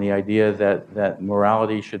and the idea that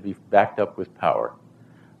morality should be backed up with power.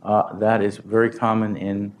 That is very common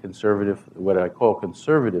in conservative, what I call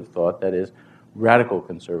conservative thought, that is radical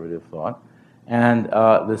conservative thought. And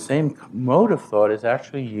the same mode of thought is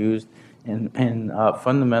actually used in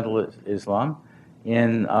fundamentalist Islam,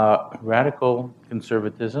 in radical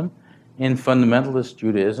conservatism, in fundamentalist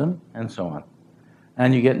Judaism, and so on.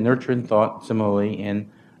 And you get nurturant thought similarly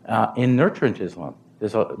in nurturant Islam.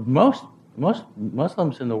 There's most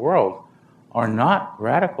Muslims in the world are not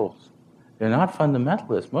radicals. They're not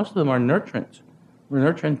fundamentalists. Most of them are nurturant. We're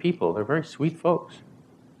nurturant people. They're very sweet folks.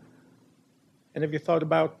 And have you thought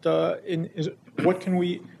about how can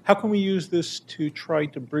we use this to try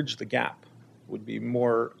to bridge the gap? Would be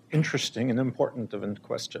more interesting and important of a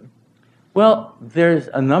question. Well, there's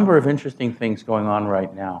a number of interesting things going on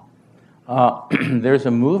right now. There's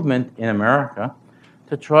a movement in America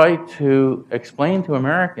to try to explain to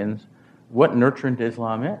Americans what nurturant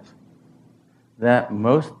Islam is. That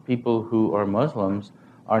most people who are Muslims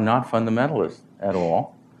are not fundamentalists at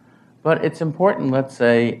all. But it's important, let's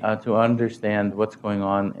say, to understand what's going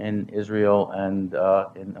on in Israel and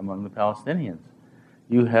among the Palestinians.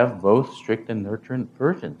 You have both strict and nurturant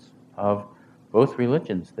versions of both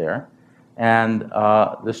religions there, and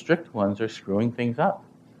the strict ones are screwing things up.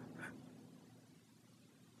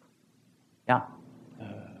 Yeah.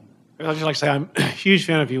 I'd just like to say I'm a huge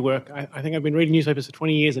fan of your work. I think I've been reading newspapers for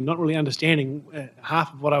 20 years and not really understanding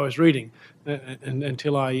half of what I was reading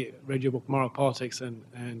until I read your book, Moral Politics,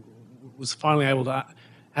 and was finally able to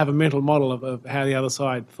have a mental model of how the other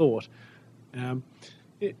side thought.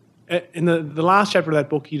 In the last chapter of that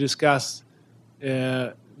book, you discuss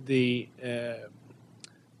having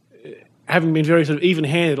been very sort of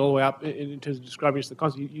even-handed all the way up in terms of describing the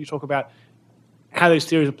concept. You talk about how those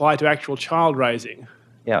theories apply to actual child raising.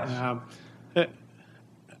 Yes. Have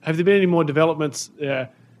there been any more developments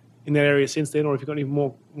in that area since then, or have you got any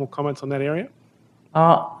more comments on that area?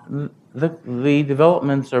 The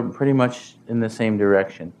developments are pretty much in the same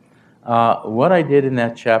direction. What I did in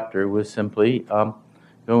that chapter was simply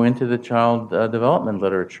go into the child development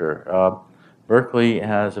literature. Berkeley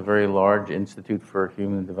has a very large Institute for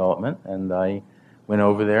Human Development, and I went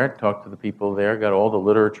over there, talked to the people there, got all the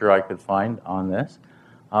literature I could find on this.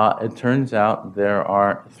 It turns out there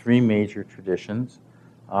are three major traditions,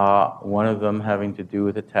 one of them having to do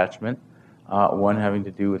with attachment, one having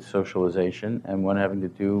to do with socialization, and one having to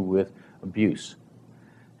do with abuse.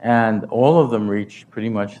 And all of them reach pretty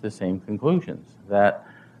much the same conclusions, that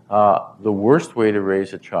the worst way to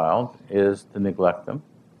raise a child is to neglect them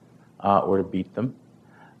or to beat them.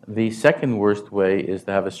 The second worst way is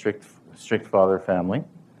to have a strict father family,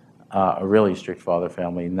 a really strict father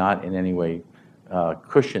family, not in any way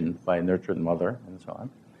cushioned by a nurturant mother, and so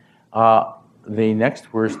on. The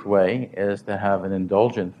next worst way is to have an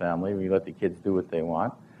indulgent family where you let the kids do what they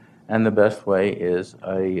want. And the best way is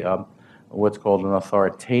what's called an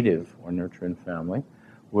authoritative or nurturant family,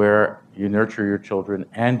 where you nurture your children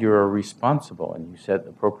and you're responsible and you set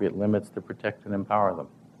appropriate limits to protect and empower them.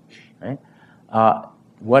 Right?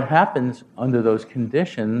 What happens under those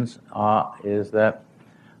conditions is that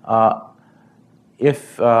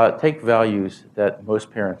take values that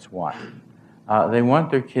most parents want. They want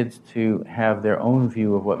their kids to have their own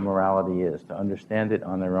view of what morality is, to understand it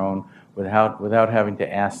on their own without having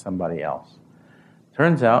to ask somebody else.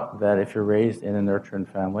 Turns out that if you're raised in a nurturing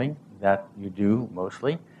family, that you do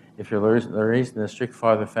mostly. If you're raised in a strict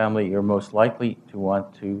father family, you're most likely to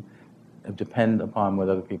want to depend upon what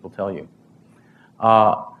other people tell you.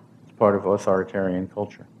 It's part of authoritarian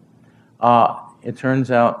culture. It turns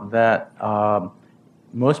out that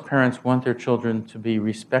most parents want their children to be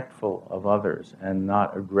respectful of others and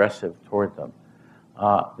not aggressive toward them.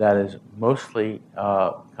 That is mostly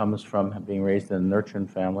comes from being raised in a nurturing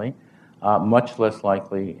family, much less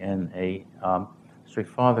likely in a strict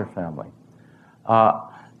father family.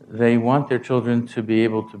 They want their children to be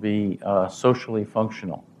able to be socially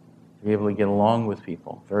functional, to be able to get along with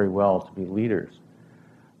people very well, to be leaders.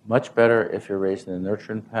 Much better if you're raised in a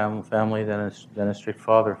nurturing family than a strict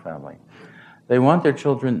father family. They want their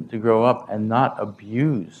children to grow up and not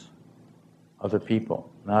abuse other people,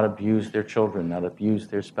 not abuse their children, not abuse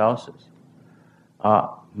their spouses.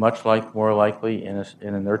 More likely in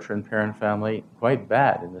a nurturing parent family, quite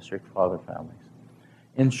bad in the strict father families.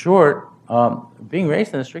 In short, being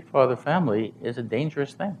raised in a strict father family is a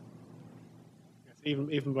dangerous thing.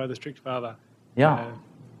 Even by the strict father. Yeah,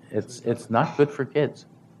 it's not good for kids.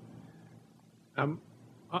 On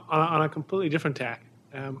a completely different tack,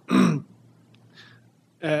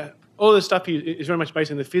 all this stuff is very much based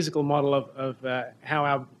on the physical model of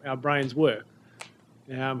how our brains work.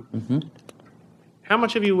 How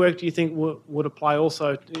much of your work do you think would apply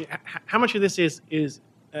also? How much of this is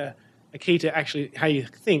a key to actually how you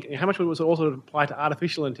think, and how much would it also apply to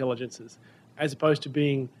artificial intelligences as opposed to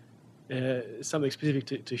being something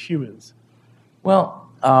specific to humans? Well,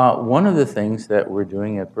 one of the things that we're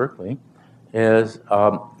doing at Berkeley is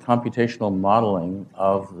computational modeling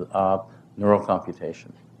of neural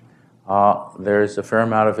computation. There's a fair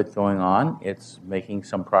amount of it going on. It's making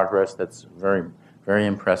some progress that's very, very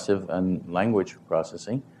impressive in language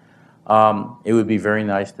processing. It would be very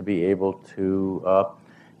nice to be able to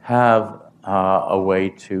have a way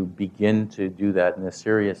to begin to do that in a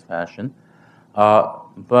serious fashion.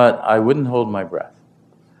 But I wouldn't hold my breath.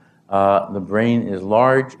 The brain is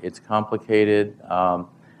large, it's complicated,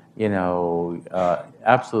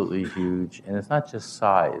 absolutely huge, and it's not just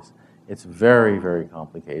size. It's very, very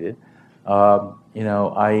complicated. I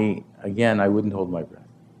wouldn't hold my breath.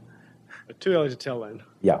 Too early to tell then.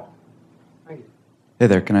 Yeah. Thank you. Hey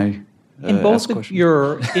there, can I In both ask a of question?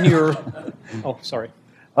 oh, sorry.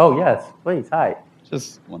 Oh, yes, please, hi.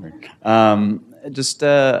 Just wondering. I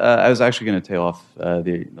was actually going to tail off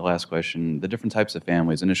the last question. The different types of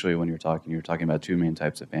families. Initially, when you were talking about two main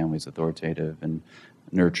types of families: authoritative and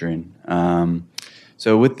nurturing.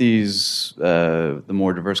 So with these, the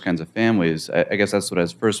more diverse kinds of families, I guess that's what I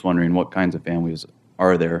was first wondering. What kinds of families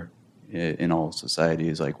are there in all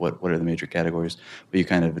societies? Like, what are the major categories? But you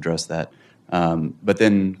kind of addressed that. But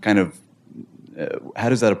then, kind of, how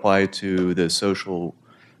does that apply to the social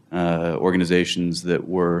organizations that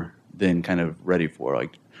we're then kind of ready for?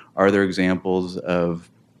 Like, are there examples of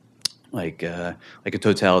like a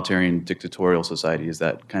totalitarian dictatorial society? Is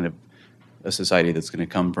that kind of a society that's going to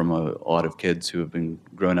come from a lot of kids who have been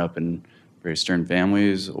grown up in very stern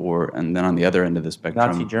families, and then on the other end of the spectrum,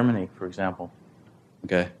 Nazi Germany, for example.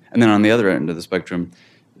 Okay, and then on the other end of the spectrum,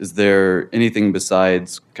 is there anything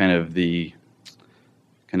besides kind of the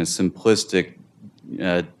kind of simplistic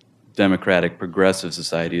democratic progressive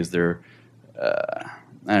society? Is there, I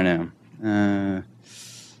don't know,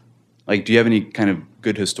 like, do you have any kind of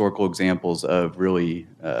good historical examples of really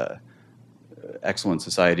excellent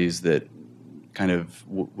societies that kind of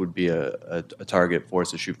would be a target for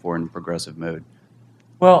us to shoot for in progressive mode?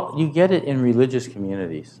 Well, you get it in religious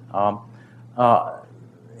communities.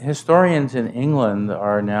 Historians in England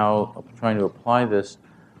are now trying to apply this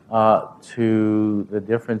to the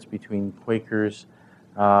difference between Quakers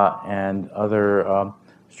and other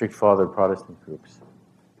strict father Protestant groups.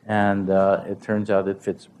 And it turns out it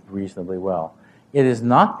fits reasonably well. It is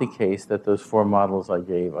not the case that those four models I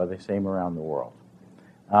gave are the same around the world.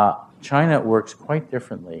 China works quite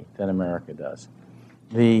differently than America does.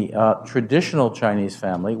 The traditional Chinese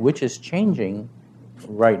family, which is changing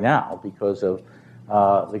right now because of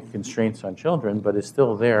the constraints on children, but is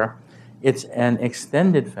still there, it's an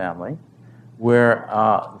extended family where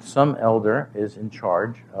some elder is in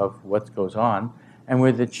charge of what goes on, and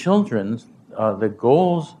where the children's,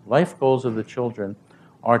 life goals of the children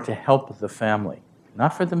are to help the family, not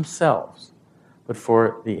for themselves, but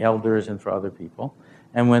for the elders and for other people.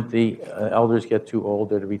 And when the elders get too old,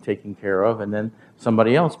 they're to be taken care of, and then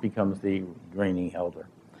somebody else becomes the reigning elder.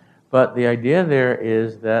 But the idea there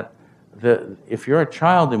is that if you're a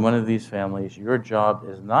child in one of these families, your job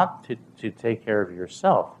is not to take care of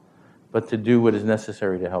yourself, but to do what is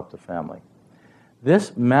necessary to help the family.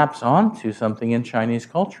 This maps onto something in Chinese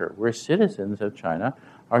culture, where citizens of China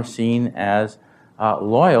are seen as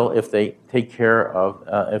loyal if they take care of,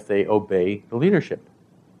 if they obey the leadership.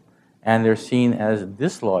 And they're seen as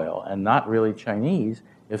disloyal and not really Chinese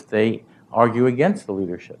if they argue against the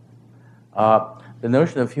leadership. The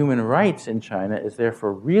notion of human rights in China is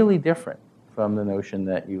therefore really different from the notion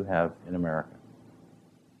that you have in America.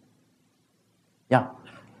 Yeah?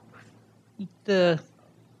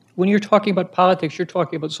 When you're talking about politics, you're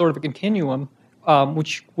talking about sort of a continuum,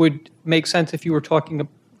 which would make sense if you were talking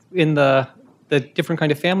in the different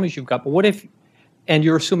kind of families you've got. But what if, and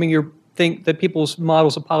you're assuming you think that people's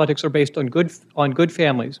models of politics are based on good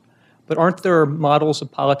families, but aren't there models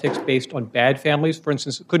of politics based on bad families? For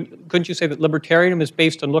instance, couldn't you say that libertarianism is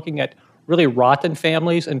based on looking at really rotten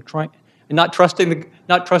families and not trusting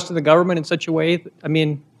the government in such a way? I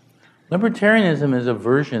mean, libertarianism is a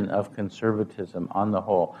version of conservatism on the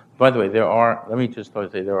whole. By the way, let me just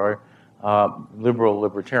say, there are liberal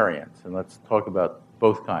libertarians, and let's talk about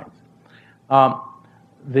both kinds.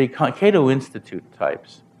 The Cato Institute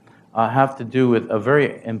types have to do with a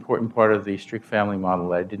very important part of the strict family model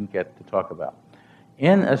that I didn't get to talk about.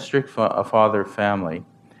 In a strict father family,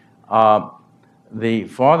 the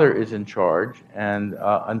father is in charge and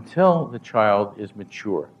until the child is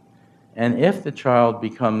mature. And if the child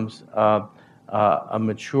becomes a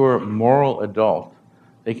mature moral adult,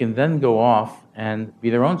 they can then go off and be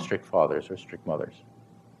their own strict fathers or strict mothers.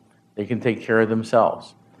 They can take care of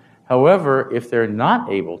themselves. However, if they're not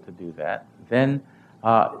able to do that, then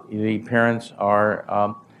the parents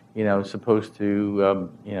are, supposed to,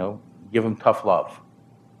 give them tough love,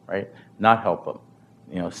 right? Not help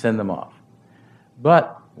them, send them off.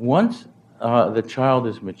 But once the child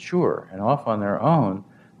is mature and off on their own,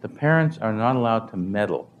 the parents are not allowed to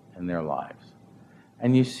meddle in their lives.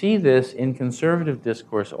 And you see this in conservative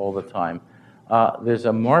discourse all the time. There's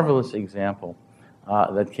a marvelous example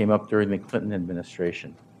that came up during the Clinton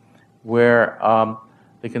administration, where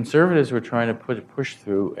the conservatives were trying to push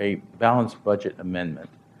through a balanced budget amendment.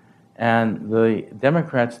 And the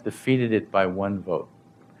Democrats defeated it by 1 vote.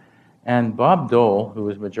 And Bob Dole, who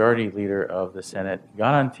was majority leader of the Senate,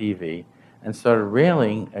 got on TV and started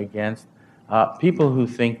railing against people who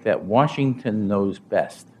think that Washington knows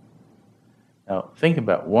best. Now, think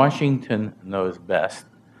about Washington knows best.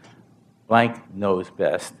 Blank knows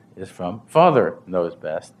best is from father knows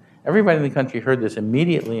best. Everybody in the country heard this,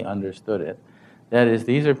 immediately understood it. That is,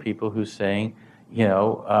 these are people who are saying,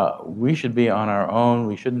 we should be on our own,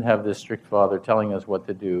 we shouldn't have this strict father telling us what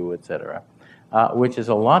to do, etc., which is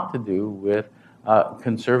a lot to do with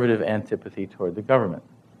conservative antipathy toward the government.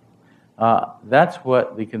 That's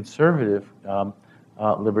what the conservative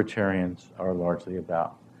libertarians are largely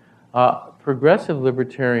about. Progressive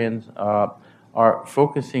libertarians are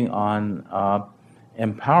focusing on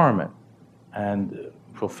empowerment and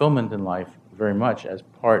fulfillment in life very much as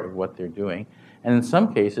part of what they're doing. And in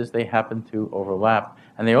some cases, they happen to overlap.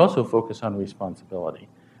 And they also focus on responsibility,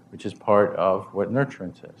 which is part of what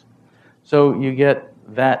nurturance is. So you get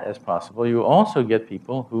that as possible. You also get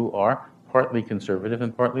people who are partly conservative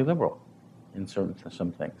and partly liberal in some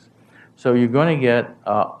things. So you're going to get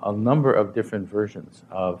a number of different versions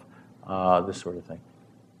of this sort of thing.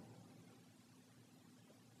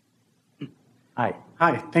 Hi.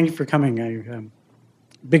 Hi, thank you for coming. I'm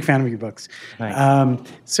a big fan of your books. Thanks.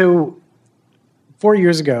 So 4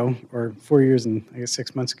 years ago, or 4 years and I guess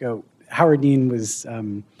 6 months ago, Howard Dean was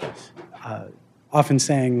often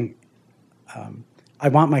saying, I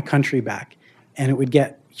want my country back. And it would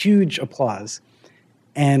get huge applause.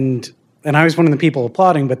 And I was one of the people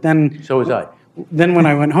applauding, but then... So was I. Then when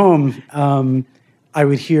I went home, I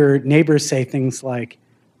would hear neighbors say things like,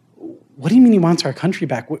 what do you mean he wants our country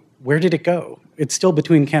back? Where did it go? It's still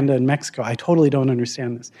between Canada and Mexico. I totally don't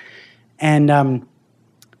understand this. And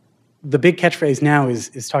the big catchphrase now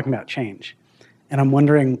is talking about change. And I'm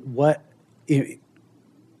wondering what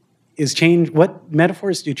is change, what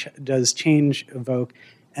metaphors does change evoke?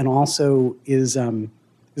 And also, is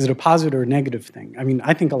it a positive or a negative thing? I mean,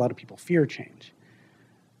 I think a lot of people fear change.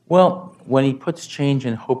 Well, when he puts change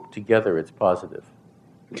and hope together, it's positive.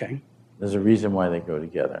 Okay. There's a reason why they go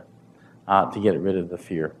together, to get rid of the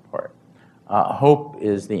fear part. Hope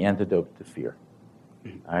is the antidote to fear.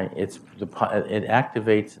 Right? It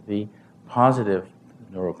activates the positive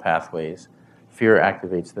neural pathways. Fear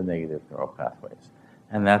activates the negative neural pathways.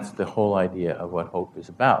 And that's the whole idea of what hope is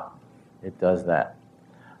about. It does that.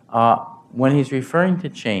 When he's referring to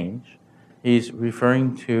change, he's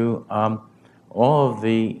referring to all of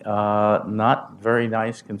the not very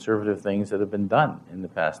nice conservative things that have been done in the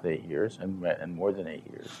past 8 years and more than 8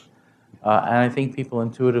 years. And I think people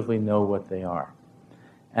intuitively know what they are.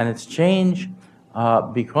 And it's change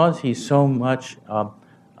because he's so much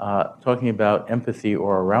talking about empathy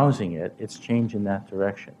or arousing it, it's change in that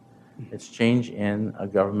direction. It's change in a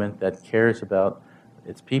government that cares about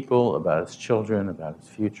its people, about its children, about its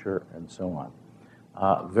future, and so on.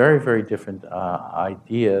 Very, very different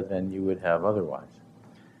idea than you would have otherwise.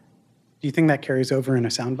 Do you think that carries over in a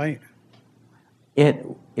soundbite?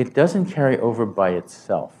 It doesn't carry over by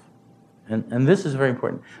itself. And this is very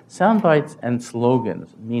important. Sound bites and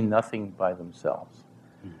slogans mean nothing by themselves.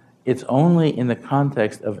 It's only in the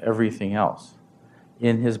context of everything else,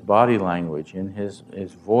 in his body language, in his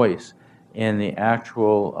voice, in the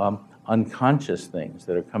actual unconscious things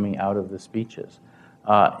that are coming out of the speeches,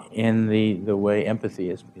 in the way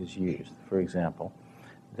empathy is used, for example.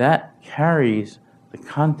 That carries the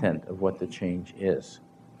content of what the change is.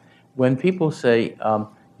 When people say,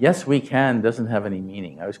 yes, we can, doesn't have any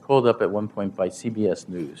meaning. I was called up at one point by CBS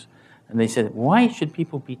News, and they said, why should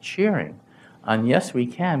people be cheering on yes, we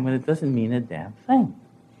can when it doesn't mean a damn thing?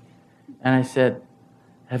 And I said,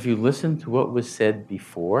 have you listened to what was said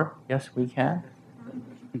before yes, we can?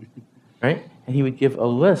 Right? And he would give a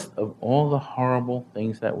list of all the horrible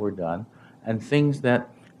things that were done and things that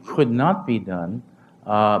could not be done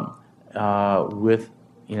with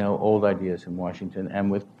old ideas in Washington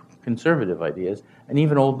and with conservative ideas and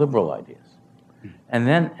even old liberal ideas. And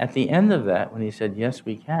then at the end of that, when he said, yes,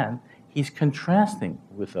 we can, he's contrasting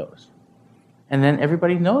with those. And then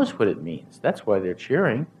everybody knows what it means. That's why they're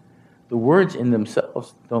cheering. The words in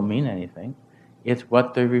themselves don't mean anything. It's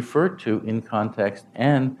what they refer to in context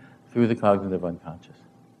and through the cognitive unconscious.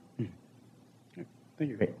 Thank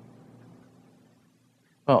you. Great.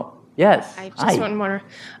 Well, yes. I just want more.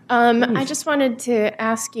 I just wanted to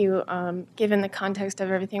ask you, given the context of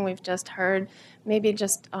everything we've just heard, maybe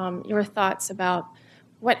just your thoughts about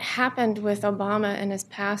what happened with Obama and his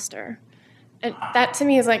pastor. That to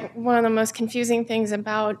me is like one of the most confusing things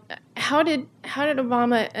about how did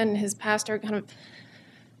Obama and his pastor kind of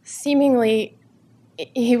seemingly,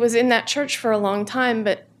 he was in that church for a long time,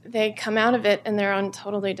 but they come out of it and they're on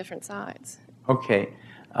totally different sides. Okay.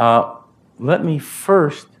 Let me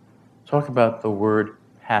first talk about the word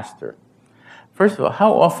pastor. First of all,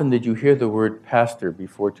 how often did you hear the word pastor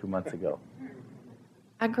before 2 months ago?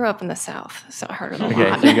 I grew up in the South, so I heard it a lot.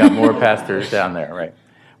 Okay, so you got more pastors down there, right?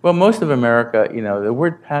 Well, most of America, the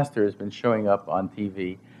word pastor has been showing up on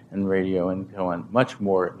TV and radio and so on much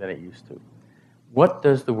more than it used to. What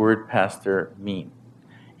does the word pastor mean?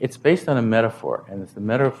 It's based on a metaphor, and it's the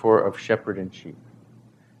metaphor of shepherd and sheep.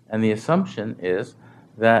 And the assumption is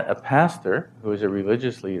that a pastor, who is a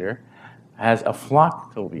religious leader, has a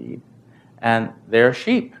flock to lead, and they're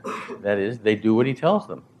sheep. That is, they do what he tells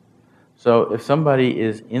them. So if somebody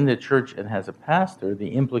is in the church and has a pastor, the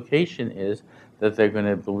implication is that they're going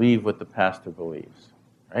to believe what the pastor believes,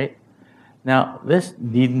 right? Now, this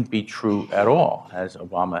needn't be true at all, as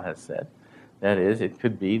Obama has said. That is, it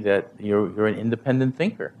could be that you're an independent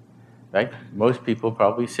thinker, right? Most people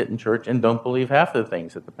probably sit in church and don't believe half of the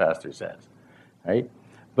things that the pastor says, right?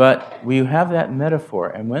 But we have that metaphor,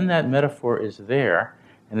 and when that metaphor is there,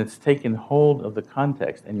 and it's taken hold of the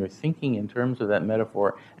context, and you're thinking in terms of that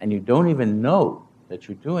metaphor, and you don't even know that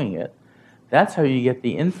you're doing it, that's how you get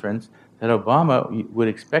the inference that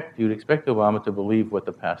you'd expect Obama to believe what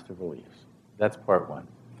the pastor believes. That's part one.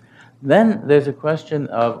 Then there's a question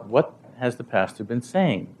of what has the pastor been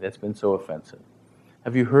saying that's been so offensive?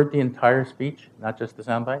 Have you heard the entire speech, not just the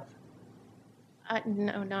sound bites?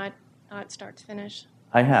 No, not start to finish.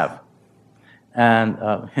 I have. And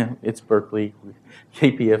it's Berkeley,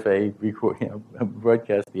 KPFA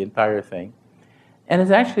broadcast the entire thing. And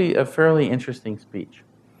it's actually a fairly interesting speech.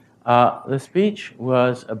 The speech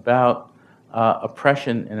was about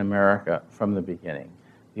oppression in America from the beginning.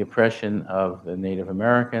 The oppression of the Native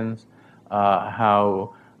Americans,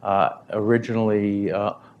 how originally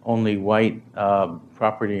only white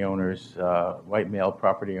property owners, white male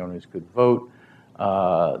property owners could vote,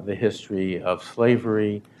 the history of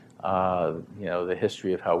slavery, the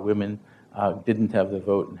history of how women didn't have the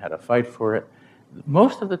vote and had to fight for it.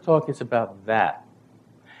 Most of the talk is about that.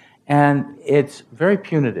 And it's very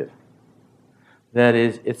punitive. That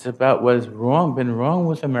is, it's about what has been wrong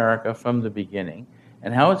with America from the beginning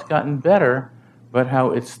and how it's gotten better, but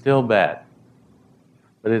how it's still bad.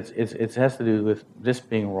 but it has to do with this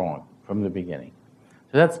being wrong from the beginning.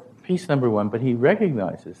 So that's piece number one, but he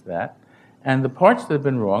recognizes that, and the parts that have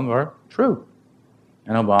been wrong are true.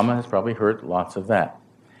 And Obama has probably heard lots of that.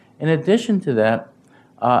 In addition to that,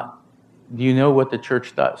 do you know what the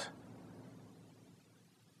church does?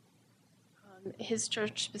 His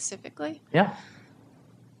church specifically? Yeah.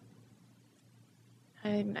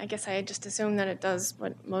 I guess I just assume that it does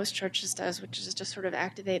what most churches does, which is just sort of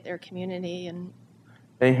activate their community. And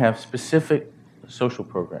they have specific social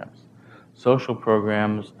programs. Social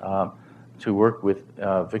programs to work with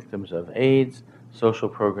victims of AIDS, social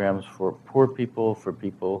programs for poor people, for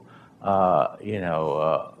people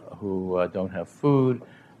who don't have food,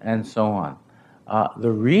 and so on. The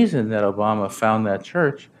reason that Obama found that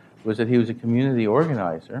church was that he was a community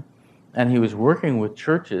organizer, and he was working with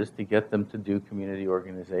churches to get them to do community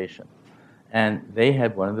organization. And they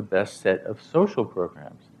had one of the best set of social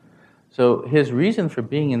programs. So his reason for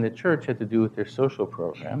being in the church had to do with their social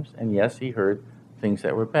programs, and yes, he heard things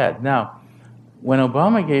that were bad. Now, when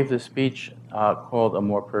Obama gave the speech called A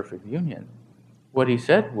More Perfect Union, what he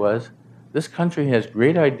said was, this country has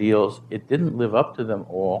great ideals, it didn't live up to them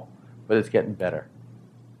all, but it's getting better.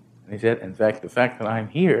 And he said, in fact, the fact that I'm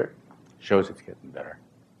here shows it's getting better.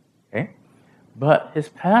 Okay? But his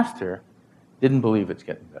pastor didn't believe it's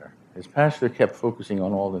getting better. His pastor kept focusing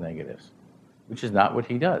on all the negatives, which is not what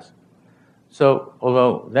he does. So,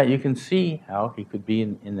 although that you can see how he could be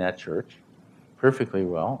in that church perfectly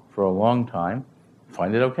well for a long time,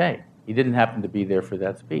 find it okay. He didn't happen to be there for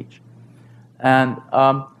that speech. And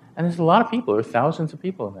there's a lot of people. There are thousands of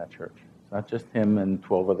people in that church. It's not just him and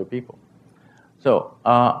 12 other people. So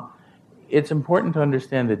it's important to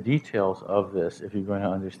understand the details of this if you're going to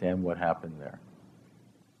understand what happened there.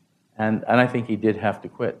 And I think he did have to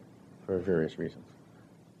quit for various reasons.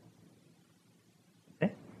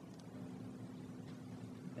 Okay?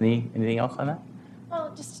 Anything else on that?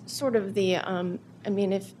 well, just sort of the. I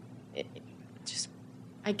mean,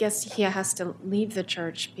 I guess he has to leave the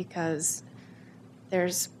church because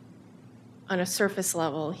there's, on a surface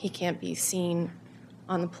level, he can't be seen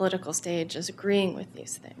on the political stage as agreeing with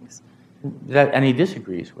these things. And he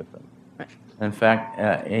disagrees with them. Right. In fact,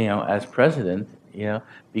 as president,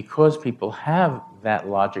 because people have that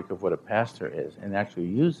logic of what a pastor is and actually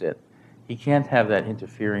use it, he can't have that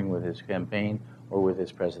interfering with his campaign or with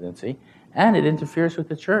his presidency, and it interferes with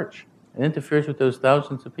the church. It interferes with those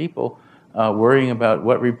thousands of people worrying about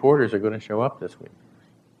what reporters are going to show up this week.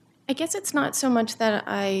 I guess it's not so much that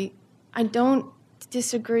I don't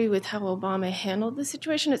disagree with how Obama handled the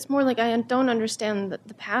situation. It's more like I don't understand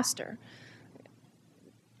the pastor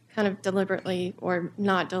kind of deliberately or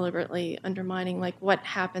not deliberately undermining like what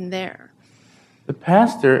happened there. The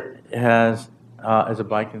pastor is a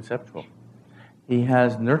biconceptual. He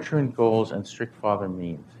has nurturing goals and strict father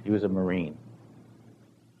means. He was a Marine.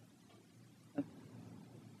 I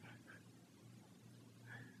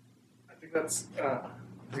think that's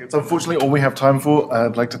unfortunately all we have time for.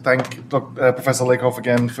 I'd like to thank Professor Lakoff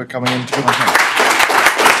again for coming in.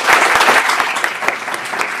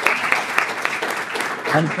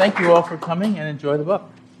 And thank you all for coming, and enjoy the book.